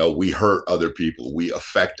 We hurt other people. We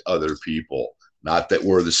affect other people. Not that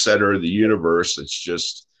we're the center of the universe. It's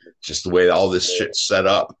just the way all this shit's set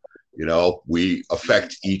up. We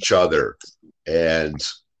affect each other. And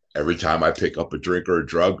every time I pick up a drink or a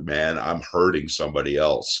drug, man, I'm hurting somebody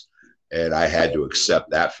else. And I had to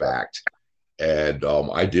accept that fact. And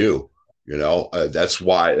I do. That's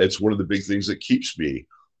why that's one of the big things that keeps me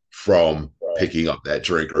from picking up that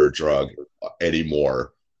drink or drug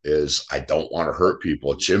anymore is I don't want to hurt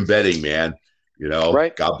people. Jim Benning, man,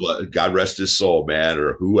 Right. God rest his soul, man,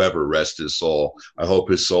 or whoever rest his soul. I hope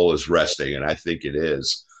his soul is resting, and I think it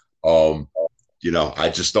is. I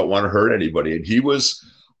just don't want to hurt anybody. And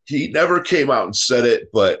he never came out and said it,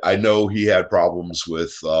 but I know he had problems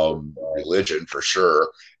with religion for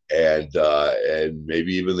sure. And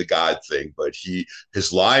maybe even the God thing, but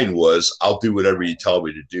his line was, "I'll do whatever you tell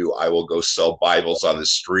me to do. I will go sell Bibles on the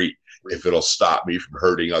street if it'll stop me from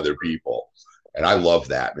hurting other people." And I love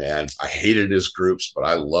that, man. I hated his groups, but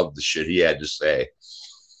I loved the shit he had to say.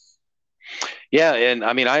 Yeah, and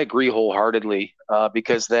I mean I agree wholeheartedly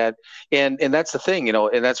because and that's the thing,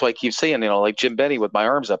 and that's why I keep saying, like Jim Benny with my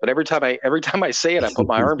arms up, and every time I say it, I put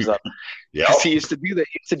my arms up. Yeah, because he used to do that.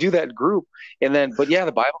 He used to do that in group, and then, but yeah,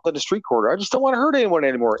 the Bible in the street corner. I just don't want to hurt anyone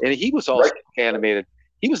anymore. And he was also animated.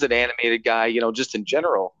 He was an animated guy, just in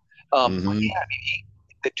general. But yeah, I mean,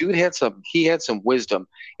 the dude had some wisdom,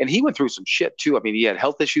 and he went through some shit too. I mean, he had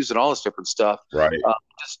health issues and all this different stuff. Right.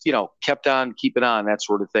 Just kept on keeping on, that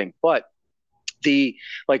sort of thing. But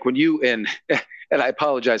like when you and I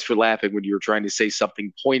apologize for laughing when you were trying to say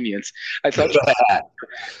something poignant. I thought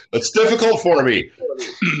it's difficult for me.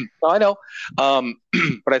 I know,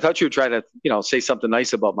 but I thought you were trying to say something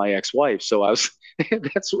nice about my ex-wife. So I was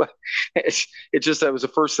that's what it just that was the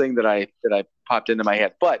first thing that I popped into my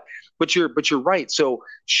head. But you're right. So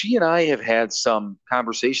she and I have had some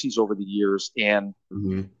conversations over the years, and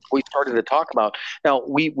we started to talk about. Now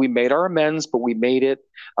we made our amends, but we made it.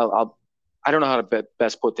 I don't know how to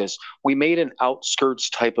best put this. We made an outskirts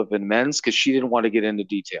type of amends because she didn't want to get into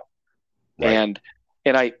detail. Right.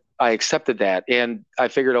 And I accepted that. And I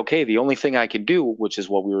figured, okay, the only thing I can do, which is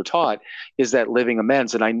what we were taught, is that living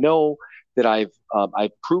amends. And I know that I've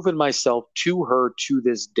proven myself to her to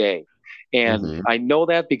this day. And I know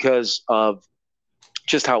that because of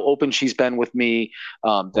just how open she's been with me,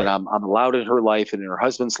 that I'm allowed in her life and in her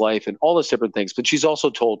husband's life and all those different things. But she's also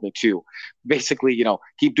told me too, basically,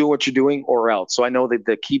 keep doing what you're doing or else. So I know that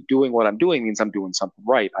the keep doing what I'm doing means I'm doing something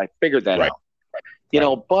right. I figured that out,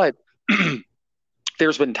 but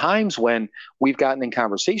there's been times when we've gotten in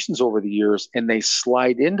conversations over the years and they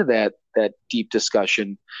slide into that deep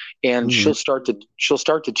discussion, and she'll start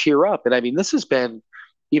to tear up. And I mean, this has been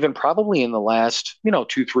even probably in the last,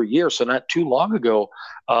 2-3 years. So not too long ago,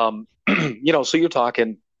 so you're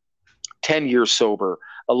talking 10 years sober,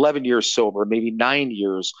 11 years sober, maybe 9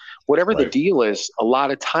 years, whatever the deal is. A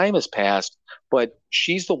lot of time has passed, but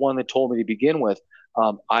she's the one that told me to begin with,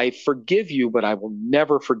 I forgive you, but I will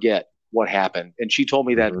never forget what happened. And she told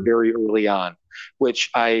me that very early on, which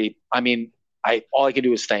all I can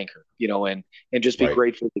do is thank her, and just be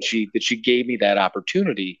grateful that she gave me that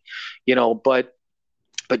opportunity,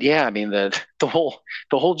 but yeah, I mean the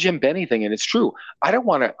whole Jim Benny thing, and it's true. I don't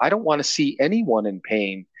want to see anyone in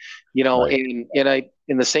pain, and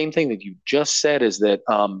the same thing that you just said is that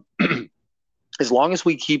as long as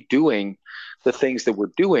we keep doing the things that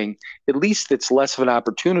we're doing, at least it's less of an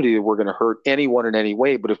opportunity that we're going to hurt anyone in any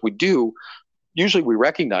way. But if we do, usually we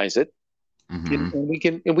recognize it, and we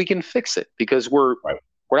can fix it because we're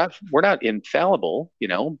not infallible,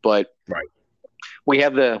 but we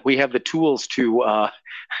have the tools to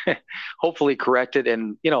hopefully correct it.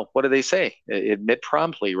 And what do they say? Admit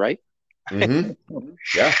promptly, right?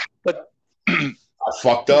 Yeah. But I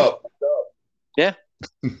fucked up. Yeah.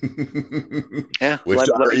 Yeah. Which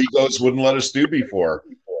our egos wouldn't let us do before.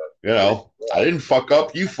 I didn't fuck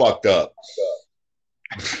up. You fucked up.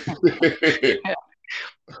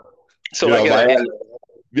 So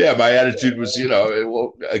my attitude was,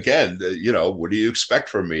 well, again, what do you expect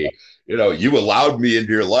from me? You allowed me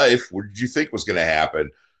into your life. What did you think was going to happen?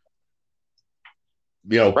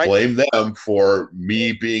 Blame them for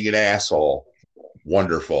me being an asshole.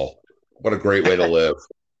 Wonderful. What a great way to live.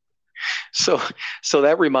 So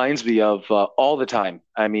that reminds me of all the time.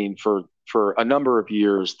 I mean, for a number of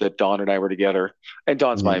years that Dawn and I were together, and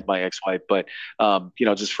Dawn's my ex-wife, but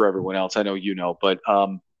just for everyone else, I know but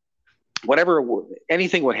whatever,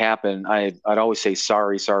 anything would happen, I'd always say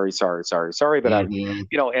sorry, sorry, sorry, sorry, sorry. But I,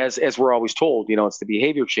 Mm-hmm. as we're always told, it's the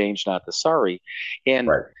behavior change, not the sorry. And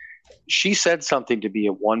Right. she said something to me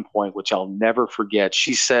at one point, which I'll never forget.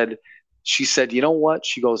 She said, you know what?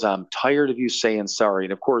 She goes, I'm tired of you saying sorry.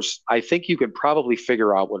 And of course, I think you could probably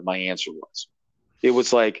figure out what my answer was. It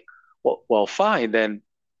was like, well, fine, then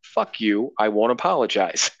fuck you. I won't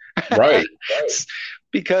apologize. Right.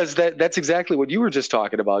 Because that's exactly what you were just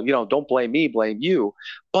talking about. Don't blame me, blame you.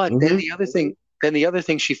 But then Mm-hmm. the other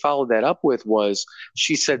thing she followed that up with was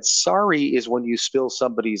she said, sorry is when you spill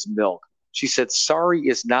somebody's milk. She said, sorry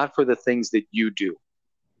is not for the things that you do.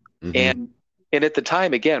 Mm-hmm. And at the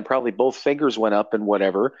time, again, probably both fingers went up and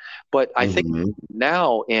whatever. But I think Mm-hmm.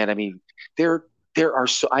 now, and I mean, there are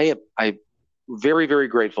so I very, very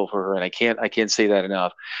grateful for her, and I can't say that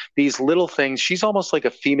enough. These little things, she's almost like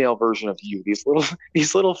a female version of you. These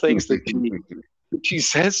little things that she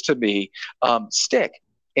says to me stick.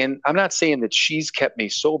 And I'm not saying that she's kept me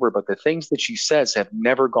sober, but the things that she says have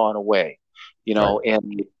never gone away. Right.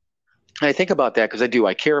 And I think about that because I do.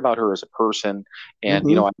 I care about her as a person, and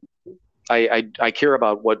Mm-hmm. I care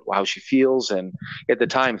about how she feels. And at the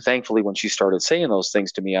time, thankfully, when she started saying those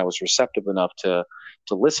things to me, I was receptive enough to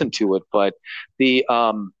listen to it. But the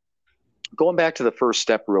going back to the first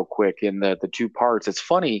step real quick in the two parts, it's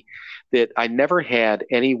funny that I never had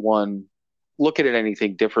anyone look at it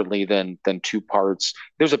anything differently than two parts.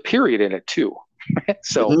 There's a period in it too.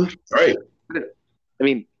 So Mm-hmm. Right. I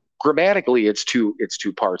mean, grammatically it's two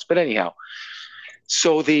parts. But anyhow,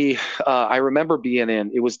 so I remember being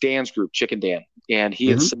in, it was Dan's group, Chicken Dan, and he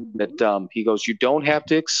had Mm-hmm. said that he goes, you don't have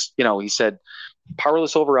to, he said,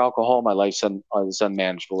 powerless over alcohol, my life is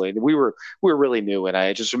unmanageable. And we were really new, and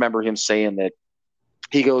I just remember him saying that.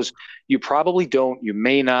 He goes, you probably don't, you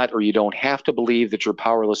may not, or you don't have to believe that you're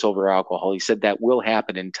powerless over alcohol. He said that will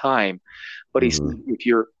happen in time, but he said, Mm-hmm.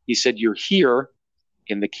 you're here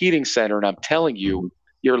in the Keating Center, and I'm telling you,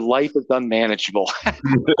 your life is unmanageable.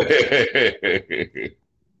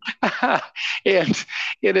 and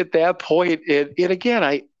and at that point, and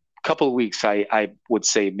again, couple of weeks, I would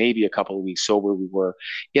say maybe a couple of weeks sober we were.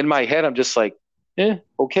 In my head, I'm just like,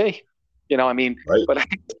 okay, I mean, Right. but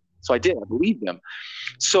so I did. I believed him.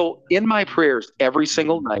 So in my prayers every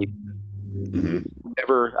single night, Mm-hmm.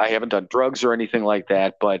 never, I haven't done drugs or anything like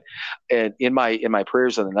that, but in my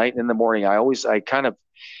prayers in the night and in the morning, I kind of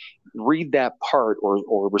read that part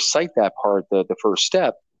or recite that part, the first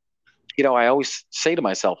step. I always say to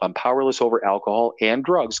myself, I'm powerless over alcohol and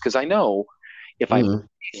drugs because I know if I Mm-hmm.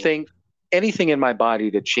 think anything in my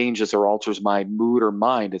body that changes or alters my mood or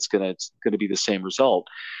mind, it's gonna be the same result.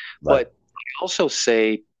 Right. But I also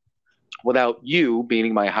say, without you,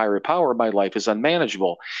 meaning my higher power, my life is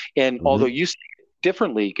unmanageable. And Mm-hmm. although you say it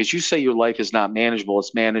differently, because you say your life is not manageable,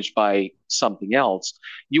 it's managed by something else.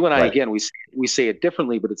 You and I, Right. again, we say it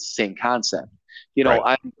differently, but it's the same concept.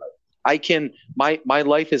 Right. I can my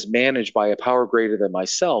life is managed by a power greater than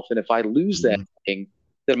myself, and if I lose that Mm-hmm. thing,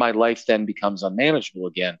 then my life then becomes unmanageable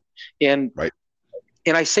again. And Right.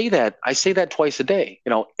 and I say that twice a day,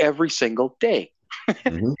 every single day.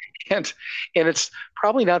 Mm-hmm. and and it's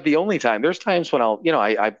probably not the only time. There's times when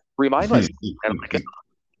I remind myself, and I'm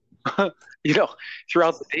like, you know,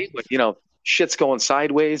 throughout the day when shit's going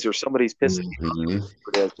sideways or somebody's pissing me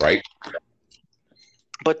Mm-hmm. off. Right.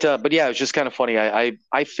 But yeah, it was just kind of funny.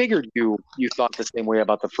 I figured you thought the same way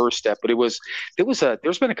about the first step, but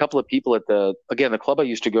there's been a couple of people at the club I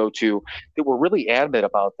used to go to that were really adamant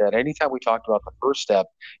about that. Anytime we talked about the first step,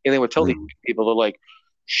 and they would tell these Mm-hmm. people, they're like,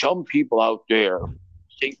 some people out there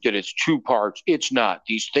think that it's two parts. It's not.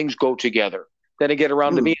 These things go together. Then they get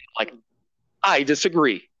around to me, like, I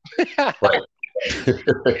disagree. Right.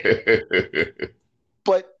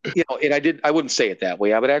 But and I wouldn't say it that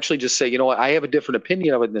way. I would actually just say, what, I have a different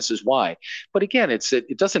opinion of it, and this is why. But again,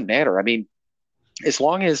 it doesn't matter. I mean, as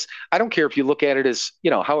long as, I don't care if you look at it as,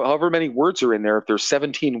 however many words are in there. If there's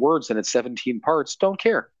 17 words and it's 17 parts, don't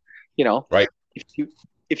care. You know, Right.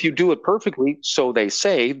 if you do it perfectly, so they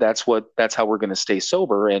say, that's how we're going to stay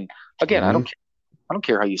sober. And again, Mm-hmm. I don't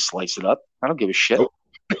care how you slice it up. I don't give a shit. Nope.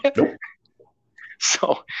 Nope.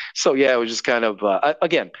 So yeah, it was just kind of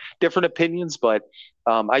again, different opinions, but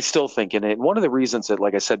I still think in it. One of the reasons that,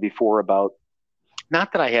 like I said before, about,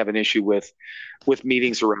 not that I have an issue with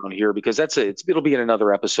meetings around here, because it'll be in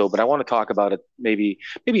another episode, but I want to talk about it maybe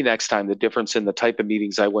next time, the difference in the type of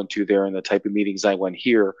meetings I went to there and the type of meetings I went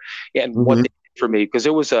here, and what Mm-hmm. they did for me, because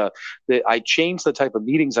I changed the type of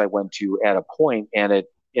meetings I went to at a point, and it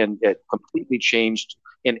completely changed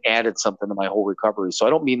and added something to my whole recovery. So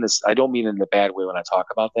I don't mean in the bad way when I talk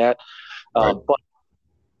about that, Right. but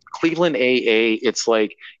Cleveland AA, it's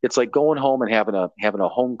like going home and having a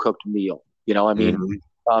home cooked meal. You know, I mean,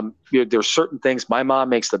 there's certain things. My mom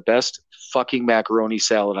makes the best fucking macaroni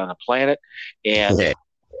salad on the planet, and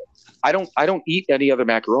I don't eat any other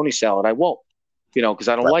macaroni salad. I won't, you know, because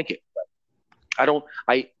I don't like it.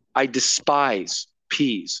 I despise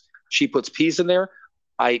peas. She puts peas in there.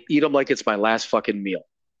 I eat them like it's my last fucking meal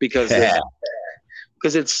because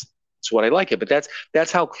it's what I like it. But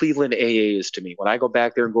that's how Cleveland AA is to me. When I go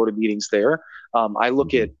back there and go to meetings there, I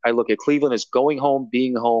look at Cleveland as going home,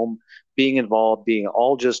 being involved, being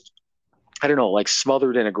all just, I don't know, like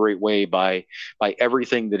smothered in a great way by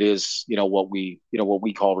everything that is, you know, what we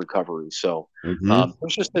call recovery. So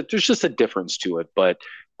there's just a difference to it. But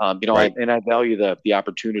you know, I value the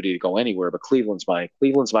opportunity to go anywhere. But Cleveland's my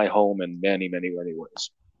home in many, many, many ways.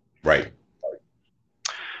 Right.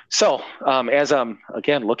 So as I'm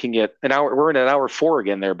again looking at an hour, we're in an hour 4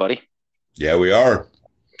 again there, buddy. Yeah, we are.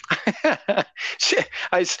 Shit,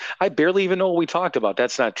 I barely even know what we talked about.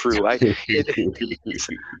 That's not true.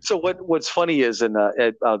 So what's funny is, and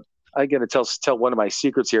I'm going to tell one of my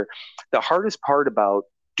secrets here. The hardest part about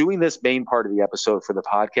doing this main part of the episode for the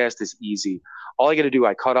podcast is easy. All I got to do,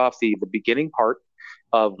 I cut off the beginning part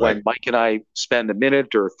of when Mike and I spend a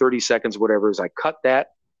minute or 30 seconds, whatever is, I cut that.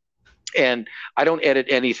 And I don't edit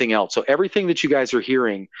anything else. So everything that you guys are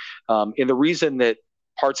hearing, and the reason that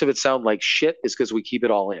parts of it sound like shit is because we keep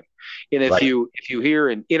it all in. And if you hear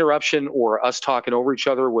an interruption or us talking over each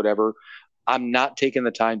other or whatever, I'm not taking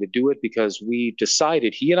the time to do it because he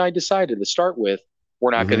and I decided to start with,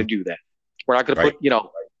 we're not going to do that. We're not going to put, you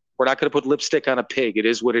know, we're not going to put lipstick on a pig. It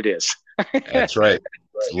is what it is. That's right.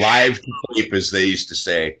 Live tape, as they used to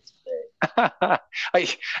say.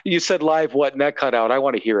 You said live what? And that cut out. I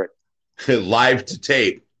want to hear it. Live to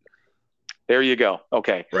tape. There you go.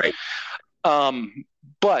 Okay. Right.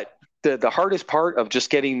 But the hardest part of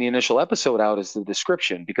just getting the initial episode out is the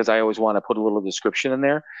description, because I always want to put a little description in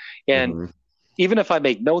there. And even if I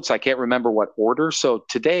make notes, I can't remember what order. So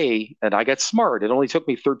today, and I got smart. It only took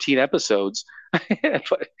me 13 episodes,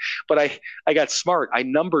 but I got smart. I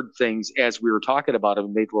numbered things as we were talking about them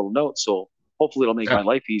and made little notes. So hopefully it'll make my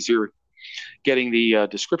life easier getting the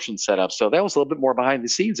description set up. So that was a little bit more behind the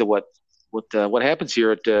scenes of what happens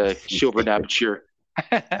here at SoberNotMature.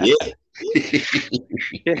 Yeah.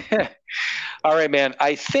 All right, man.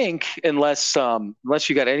 I think unless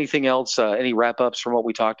you got anything else, any wrap ups from what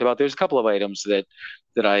we talked about, there's a couple of items that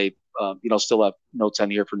I still have notes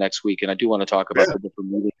on here for next week, and I do want to talk about the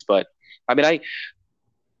different meetings. But I mean,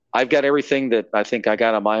 I've got everything that I think I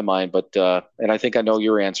got on my mind, but and I think I know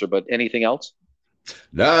your answer. But anything else?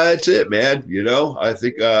 No, that's it, man. You know, I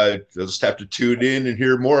think I'll just have to tune in and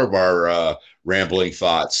hear more of our rambling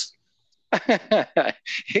thoughts.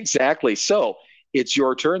 Exactly. So it's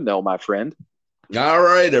your turn, though, my friend. All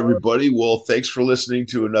right, everybody. Well, thanks for listening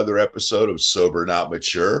to another episode of Sober Not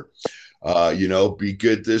Mature. You know, be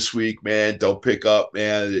good this week, man. Don't pick up,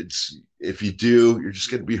 man. If you do, you're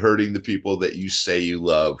just going to be hurting the people that you say you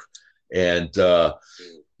love. And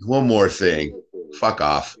one more thing, fuck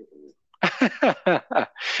off.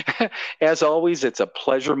 As always, it's a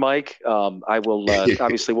pleasure, Mike. I will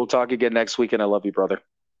obviously we'll talk again next week, and I love you, brother.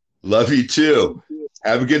 Love you too.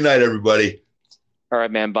 Have a good night, everybody. All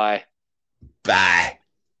right, man. Bye. Bye.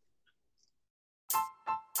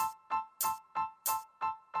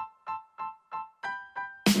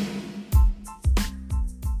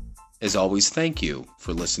 As always, thank you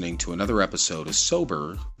for listening to another episode of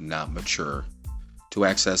Sober Not Mature. To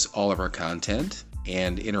access all of our content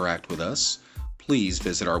and interact with us, please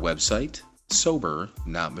visit our website,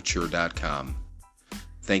 SoberNotMature.com.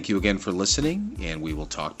 Thank you again for listening, and we will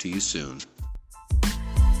talk to you soon.